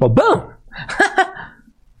American people. Boom!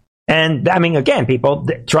 And, I mean, again, people,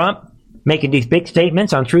 Trump making these big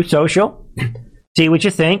statements on Truth Social. See what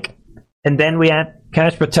you think. And then we have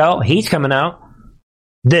Kash Patel. He's coming out.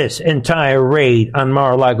 This entire raid on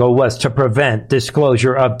Mar-a-Lago was to prevent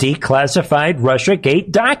disclosure of declassified Russiagate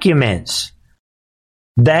documents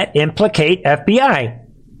that implicate FBI,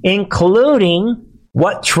 including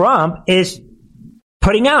what Trump is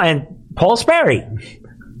putting out. And Paul Sperry.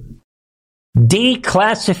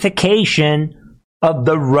 Declassification of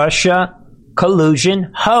the Russia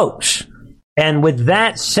collusion hoax. And with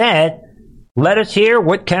that said, Let us hear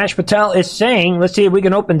what Kash Patel is saying. Let's see if we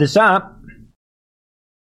can open this up.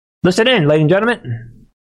 Listen in, ladies and gentlemen.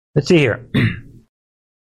 Let's see here.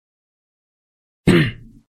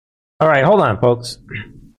 All right, hold on, folks.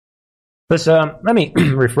 Let's let me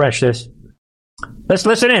refresh this. Let's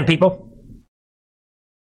listen in, people.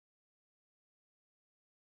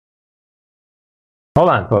 Hold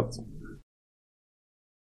on, folks.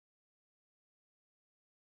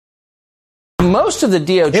 Most of the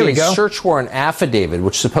DOJ's search warrant affidavit,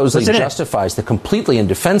 which supposedly justifies the completely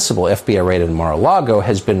indefensible FBI raid in Mar-a-Lago,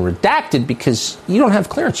 has been redacted because you don't have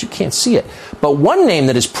clearance. You can't see it. But one name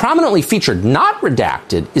that is prominently featured, not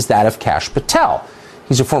redacted, is that of Kash Patel.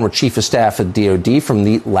 He's a former chief of staff at DOD from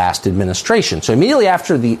the last administration. So immediately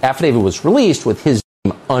after the affidavit was released with his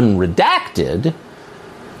name unredacted,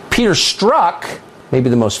 Peter Strzok, maybe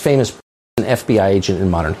the most famous FBI agent in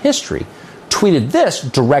modern history, tweeted this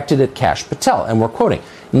directed at Kash Patel, and we're quoting,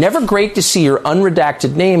 "Never great to see your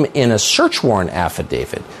unredacted name in a search warrant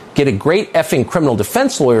affidavit. Get a great effing criminal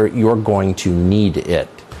defense lawyer, you're going to need it."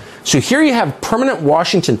 So here you have permanent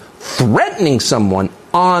Washington threatening someone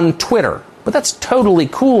on Twitter. But that's totally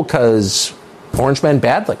cool because Orange Man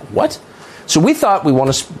bad? Like, what? So we thought we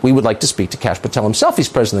would like to speak to Kash Patel himself. He's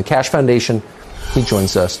president of the Kash Foundation. He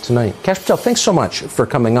joins us tonight. Kash Patel, thanks so much for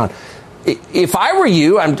coming on. If I were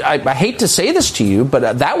you, I hate to say this to you,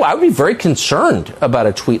 but I would be very concerned about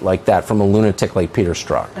a tweet like that from a lunatic like Peter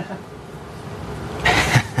Strzok.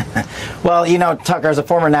 Well, you know, Tucker, as a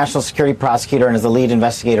former national security prosecutor and as the lead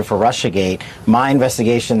investigator for Russiagate, my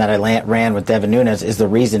investigation that I ran with Devin Nunes is the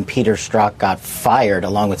reason Peter Strzok got fired,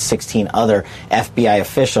 along with 16 other FBI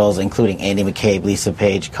officials, including Andy McCabe, Lisa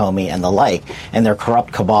Page, Comey, and the like. And their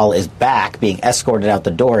corrupt cabal is back, being escorted out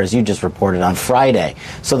the door, as you just reported on Friday.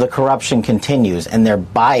 So the corruption continues, and their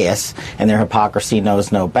bias and their hypocrisy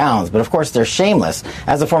knows no bounds. But, of course, they're shameless.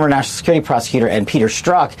 As a former national security prosecutor and Peter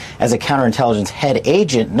Strzok, as a counterintelligence head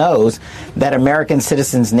agent, knows that American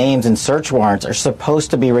citizens' names in search warrants are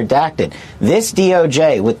supposed to be redacted. This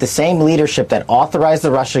DOJ, with the same leadership that authorized the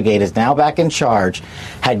Russiagate, is now back in charge,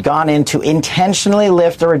 had gone in to intentionally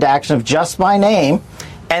lift a redaction of just my name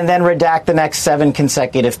and then redact the next 7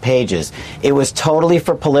 consecutive pages. It was totally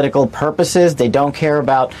for political purposes. They don't care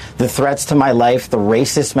about the threats to my life, the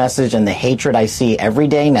racist message, and the hatred I see every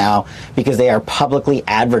day now, because they are publicly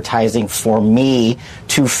advertising for me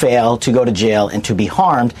to fail, to go to jail, and to be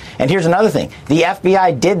harmed. And here's another thing. The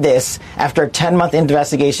FBI did this after a 10-month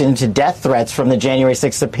investigation into death threats from the January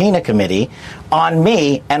 6th subpoena committee on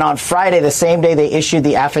me, and on Friday, the same day they issued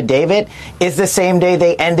the affidavit, is the same day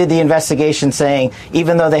they ended the investigation, saying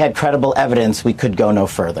even though they had credible evidence, we could go no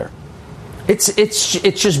further. It's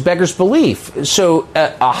just beggars belief. So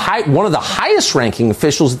one of the highest ranking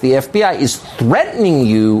officials at the FBI is threatening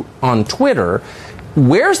you on Twitter.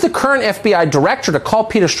 Where's the current FBI director to call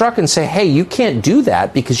Peter Strzok and say, hey, you can't do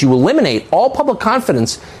that because you eliminate all public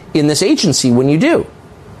confidence in this agency when you do?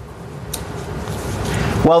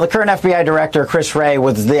 Well, the current FBI director, Chris Wray,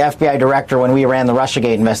 was the FBI director when we ran the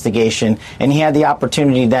Russiagate investigation, and he had the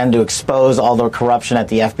opportunity then to expose all the corruption at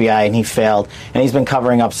the FBI, and he failed, and he's been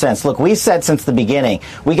covering up since. Look, we said since the beginning,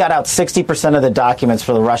 we got out 60% of the documents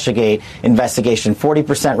for the Russiagate investigation.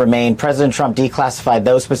 40% remained. President Trump declassified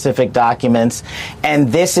those specific documents, and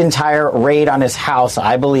this entire raid on his house,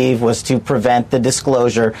 I believe, was to prevent the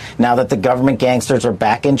disclosure now that the government gangsters are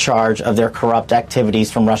back in charge of their corrupt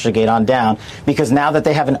activities from Russiagate on down, because now that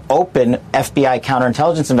they have an open FBI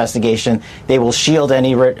counterintelligence investigation, they will shield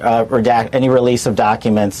any release of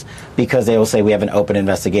documents because they will say we have an open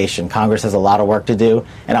investigation. Congress has a lot of work to do,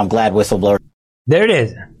 and I'm glad whistleblowers. There it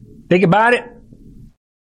is. Think about it.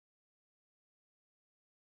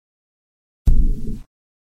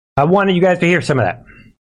 I wanted you guys to hear some of that.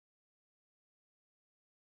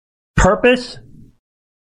 Purpose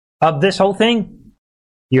of this whole thing,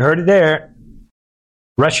 you heard it there.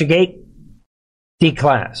 Russiagate,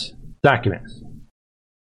 declass documents.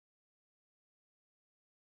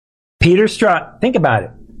 Peter Strzok, think about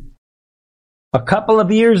it. A couple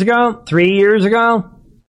of years ago, 3 years ago,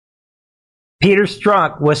 Peter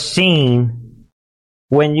Strzok was seen,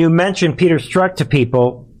 when you mentioned Peter Strzok to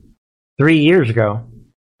people 3 years ago,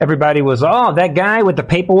 everybody was, oh, that guy with the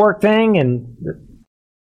paperwork thing. And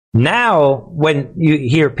now when you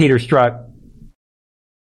hear Peter Strzok,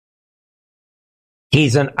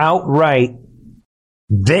 he's an outright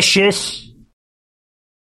vicious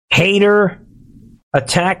hater,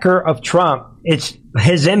 attacker of Trump. It's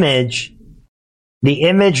his image, the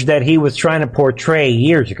image that he was trying to portray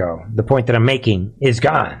years ago. The point that I'm making is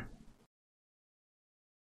gone.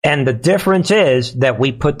 And the difference is that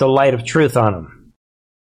we put the light of truth on him.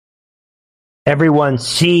 everyone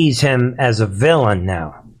sees him as a villain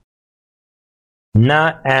now,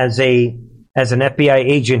 not as an FBI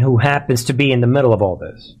agent who happens to be in the middle of all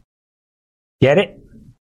this. Get it?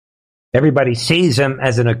 Everybody sees him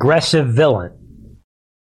as an aggressive villain,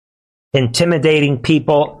 intimidating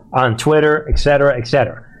people on Twitter, etc.,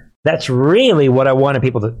 etc. That's really what I wanted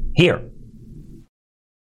people to hear.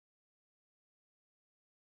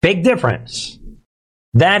 Big difference.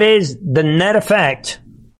 That is the net effect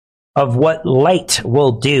of what light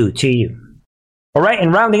will do to you. All right,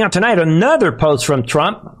 and rounding out tonight, another post from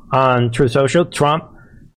Trump on Truth Social. Trump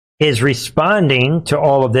is responding to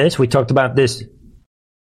all of this. We talked about this.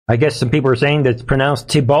 I guess some people are saying that it's pronounced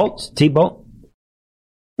T-Bolt. T-Bolt?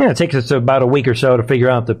 Yeah, it takes us about a week or so to figure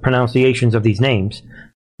out the pronunciations of these names.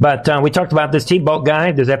 But we talked about this T-Bolt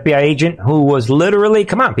guy, this FBI agent, who was literally,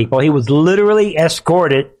 come on people, he was literally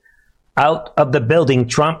escorted out of the building.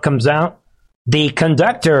 Trump comes out. The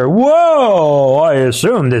conductor, whoa, I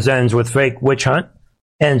assume this ends with fake witch hunt.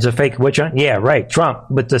 Ends a fake witch hunt? Yeah, right.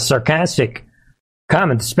 Trump with the sarcastic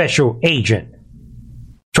comment, special agent.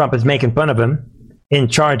 Trump is making fun of him. In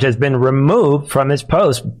charge has been removed from his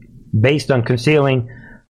post based on concealing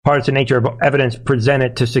partisan nature of evidence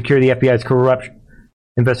presented to secure the FBI's corruption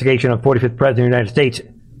investigation of 45th President of the United States,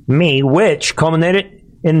 me, which culminated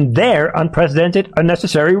in their unprecedented,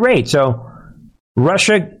 unnecessary raid. So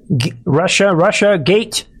Russia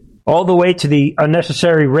gate, all the way to the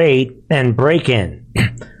unnecessary raid and break-in.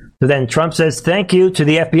 So then Trump says, thank you to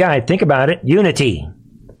the FBI. Think about it. Unity.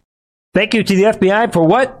 Thank you to the FBI for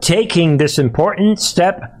what? Taking this important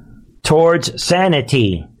step towards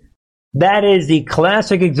sanity. That is the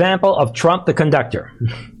classic example of Trump the conductor.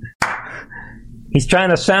 He's trying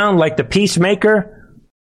to sound like the peacemaker.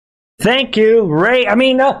 Thank you, Ray. I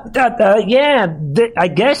mean,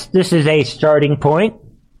 I guess this is a starting point.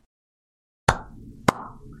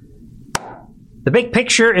 The big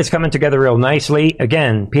picture is coming together real nicely.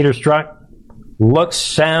 Again, Peter Strzok looks,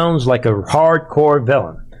 sounds like a hardcore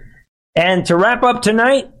villain. And to wrap up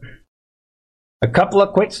tonight, a couple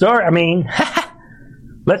of quick stories. I mean,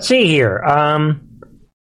 let's see here.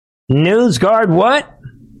 NewsGuard, what?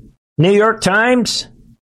 New York Times,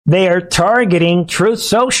 they are targeting Truth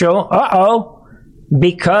Social,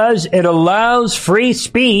 because it allows free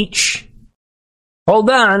speech. Hold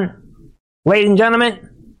on, ladies and gentlemen.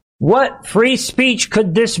 What free speech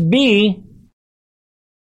could this be?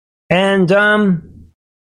 And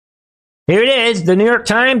here it is. The New York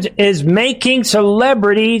Times is making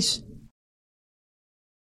celebrities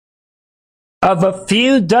of a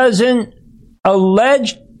few dozen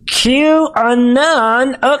alleged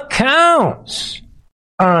QAnon accounts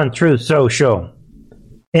on Truth Social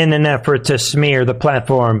in an effort to smear the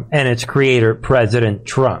platform and its creator, President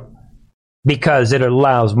Trump, because it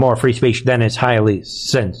allows more free speech than its highly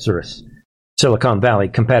censorious Silicon Valley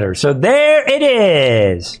competitors. So there it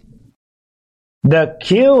is. The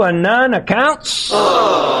QAnon accounts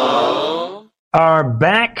are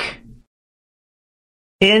back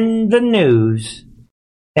in the news,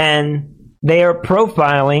 and they are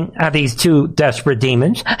profiling these two desperate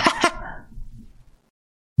demons,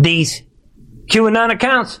 these QAnon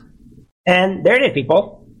accounts. And there it is,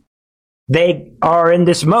 people. They are in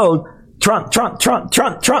this mode. Trump, Trump, Trump,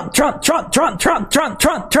 Trump, Trump, Trump, Trump, Trump, Trump, Trump,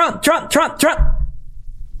 Trump, Trump, Trump, Trump, Trump.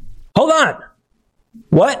 Hold on.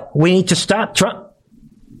 What? We need to stop Trump.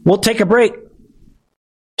 We'll take a break.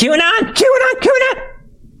 QAnon, QAnon, QAnon.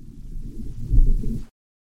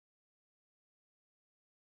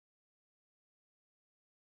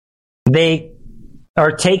 They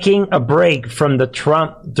are taking a break from the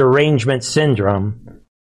Trump derangement syndrome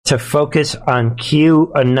to focus on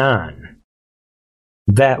QAnon.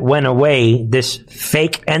 That went away, this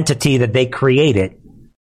fake entity that they created.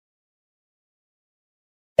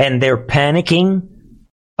 And they're panicking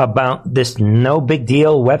about this no big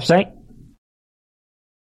deal website.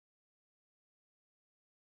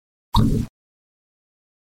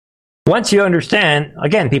 Once you understand,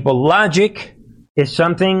 again, people, logic is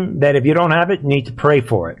something that if you don't have it, you need to pray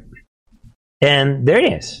for it. And there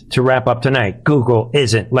it is. To wrap up tonight, Google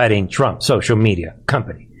isn't letting Trump social media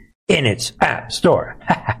company in its app store.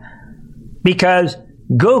 Because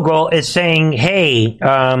Google is saying, hey,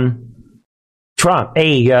 Trump,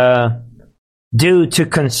 due to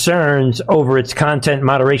concerns over its content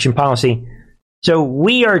moderation policy. So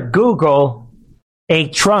we are Google,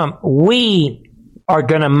 Trump, we are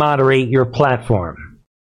going to moderate your platform.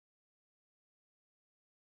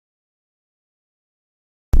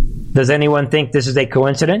 Does anyone think this is a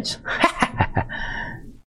coincidence?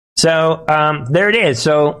 So there it is.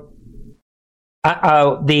 So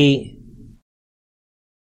what do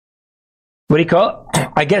you call it?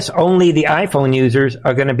 I guess only the iPhone users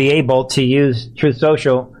are going to be able to use Truth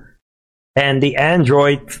Social, and the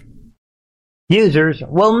Android users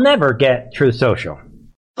will never get Truth Social.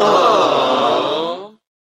 Aww.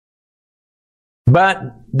 But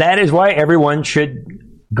that is why everyone should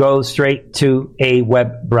go straight to a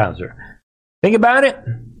web browser. Think about it.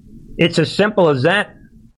 It's as simple as that.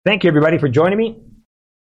 Thank you, everybody, for joining me.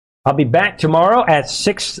 I'll be back tomorrow at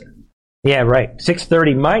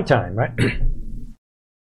 6:30 my time, right?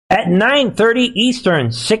 At 9:30 Eastern,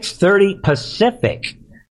 6:30 Pacific,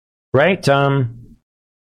 right?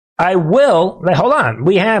 I will, hold on.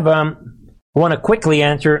 We have, I want to quickly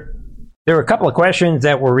answer. There were a couple of questions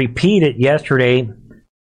that were repeated yesterday.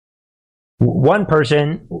 One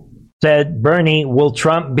person said, Bernie, will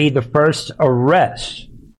Trump be the first arrest?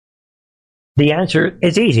 The answer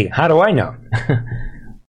is easy. How do I know?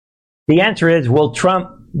 The answer is, will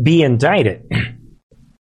Trump be indicted?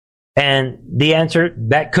 And the answer,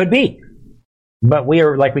 that could be. But we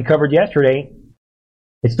are, like we covered yesterday,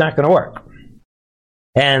 it's not going to work.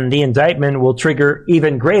 And the indictment will trigger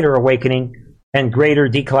even greater awakening and greater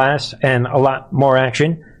declass and a lot more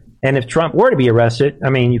action. And if Trump were to be arrested, I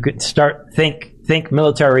mean, you could start, think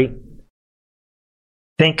military,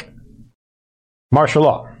 think martial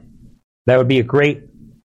law. That would be a great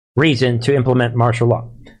reason to implement martial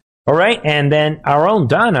law. All right, and then our own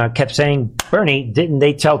Donna kept saying, Bernie, didn't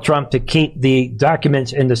they tell Trump to keep the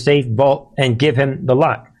documents in the safe vault and give him the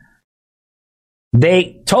lock?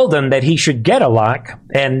 They told him that he should get a lock,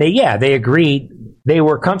 and they agreed. They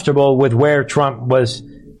were comfortable with where Trump was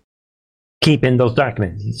keeping those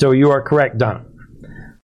documents. So you are correct, Donna.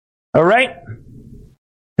 All right,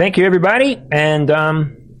 thank you, everybody, and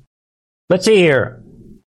let's see here.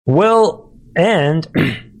 We'll end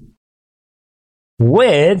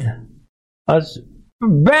with us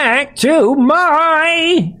back to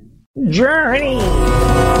my journey.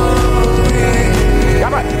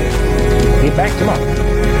 Come on. Be back tomorrow.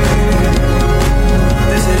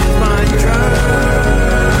 This is my journey.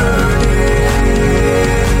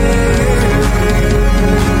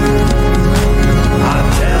 I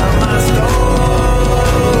tell my story.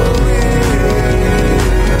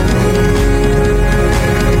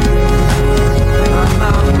 I'm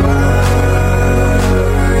not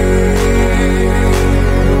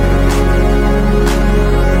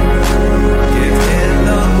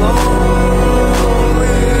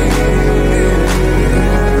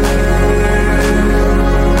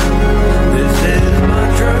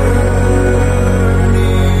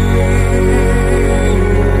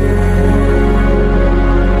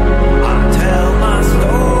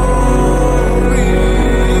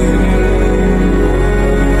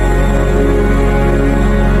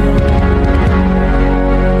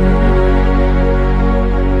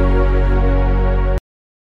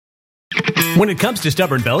When it comes to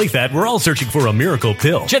stubborn belly fat, we're all searching for a miracle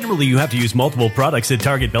pill. Generally, you have to use multiple products that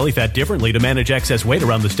target belly fat differently to manage excess weight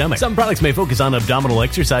around the stomach. Some products may focus on abdominal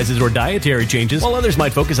exercises or dietary changes, while others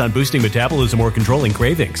might focus on boosting metabolism or controlling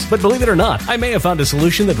cravings. But believe it or not, I may have found a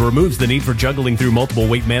solution that removes the need for juggling through multiple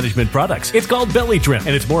weight management products. It's called Belly Trim,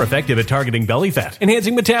 and it's more effective at targeting belly fat,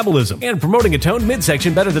 enhancing metabolism, and promoting a toned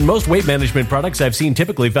midsection better than most weight management products I've seen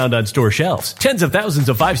typically found on store shelves. Tens of thousands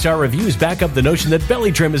of 5-star reviews back up the notion that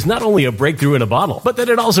Belly Trim is not only a breakthrough in a bottle, but that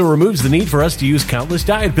it also removes the need for us to use countless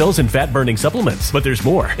diet pills and fat-burning supplements. But there's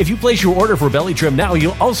more. If you place your order for Belly Trim now,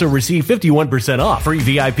 you'll also receive 51% off, free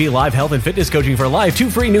VIP live health and fitness coaching for life, 2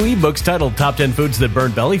 free new ebooks titled Top 10 Foods That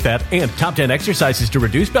Burn Belly Fat and Top 10 Exercises to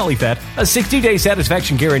Reduce Belly Fat, a 60-day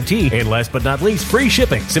satisfaction guarantee, and last but not least, free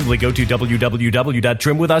shipping. Simply go to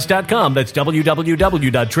www.trimwithus.com. That's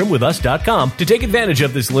www.trimwithus.com to take advantage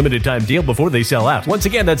of this limited time deal before they sell out. Once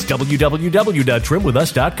again, that's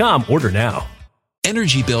www.trimwithus.com. Order now.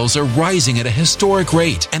 Energy bills are rising at a historic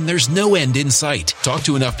rate, and there's no end in sight. Talk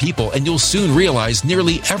to enough people, and you'll soon realize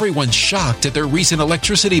nearly everyone's shocked at their recent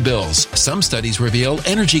electricity bills. Some studies reveal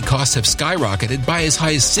energy costs have skyrocketed by as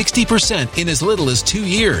high as 60% in as little as 2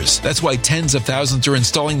 years. That's why tens of thousands are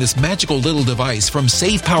installing this magical little device from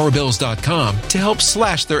SavePowerBills.com to help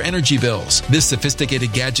slash their energy bills. This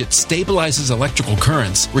sophisticated gadget stabilizes electrical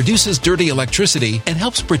currents, reduces dirty electricity, and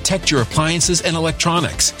helps protect your appliances and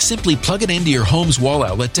electronics. Simply plug it into your home's wall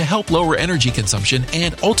outlet to help lower energy consumption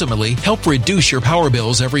and ultimately help reduce your power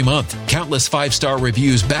bills every month. Countless 5-star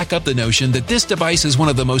reviews back up the notion that this device is one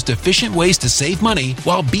of the most efficient ways to save money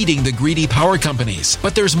while beating the greedy power companies.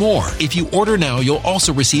 But there's more. If you order now, you'll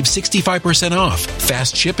also receive 65% off,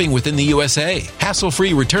 fast shipping within the USA,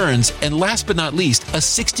 hassle-free returns, and last but not least, a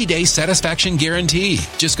 60-day satisfaction guarantee.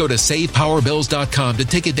 Just go to SavePowerBills.com to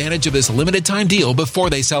take advantage of this limited time deal before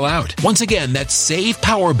they sell out. Once again, that's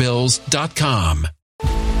SavePowerBills.com.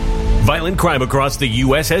 Violent crime across the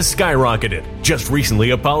U.S. has skyrocketed. Just recently,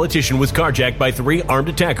 a politician was carjacked by 3 armed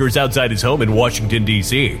attackers outside his home in Washington,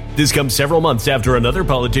 D.C. This comes several months after another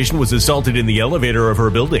politician was assaulted in the elevator of her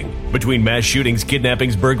building. Between mass shootings,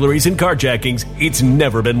 kidnappings, burglaries, and carjackings, it's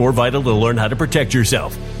never been more vital to learn how to protect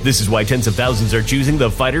yourself. This is why tens of thousands are choosing the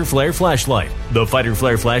Fighter Flare flashlight. The Fighter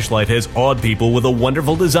Flare flashlight has awed people with a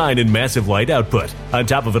wonderful design and massive light output. On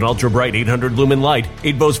top of an ultra-bright 800-lumen light,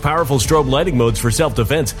 it boasts powerful strobe lighting modes for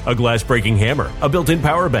self-defense, a glass-breaking hammer, a built-in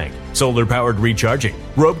power bank, solar-powered recharging,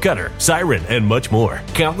 rope cutter, siren, and much more.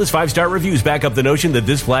 Countless 5-star reviews back up the notion that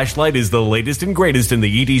this flashlight is the latest and greatest in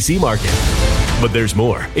the EDC market. But there's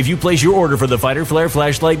more. If you place your order for the Fighter Flare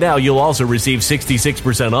flashlight now, you'll also receive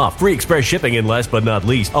 66% off, free express shipping, and last but not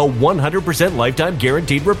least, a 100% lifetime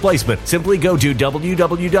guaranteed replacement. Simply go to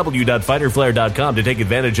www.fighterflare.com to take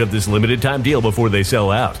advantage of this limited time deal before they sell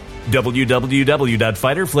out.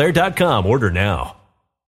 www.fighterflare.com. Order now.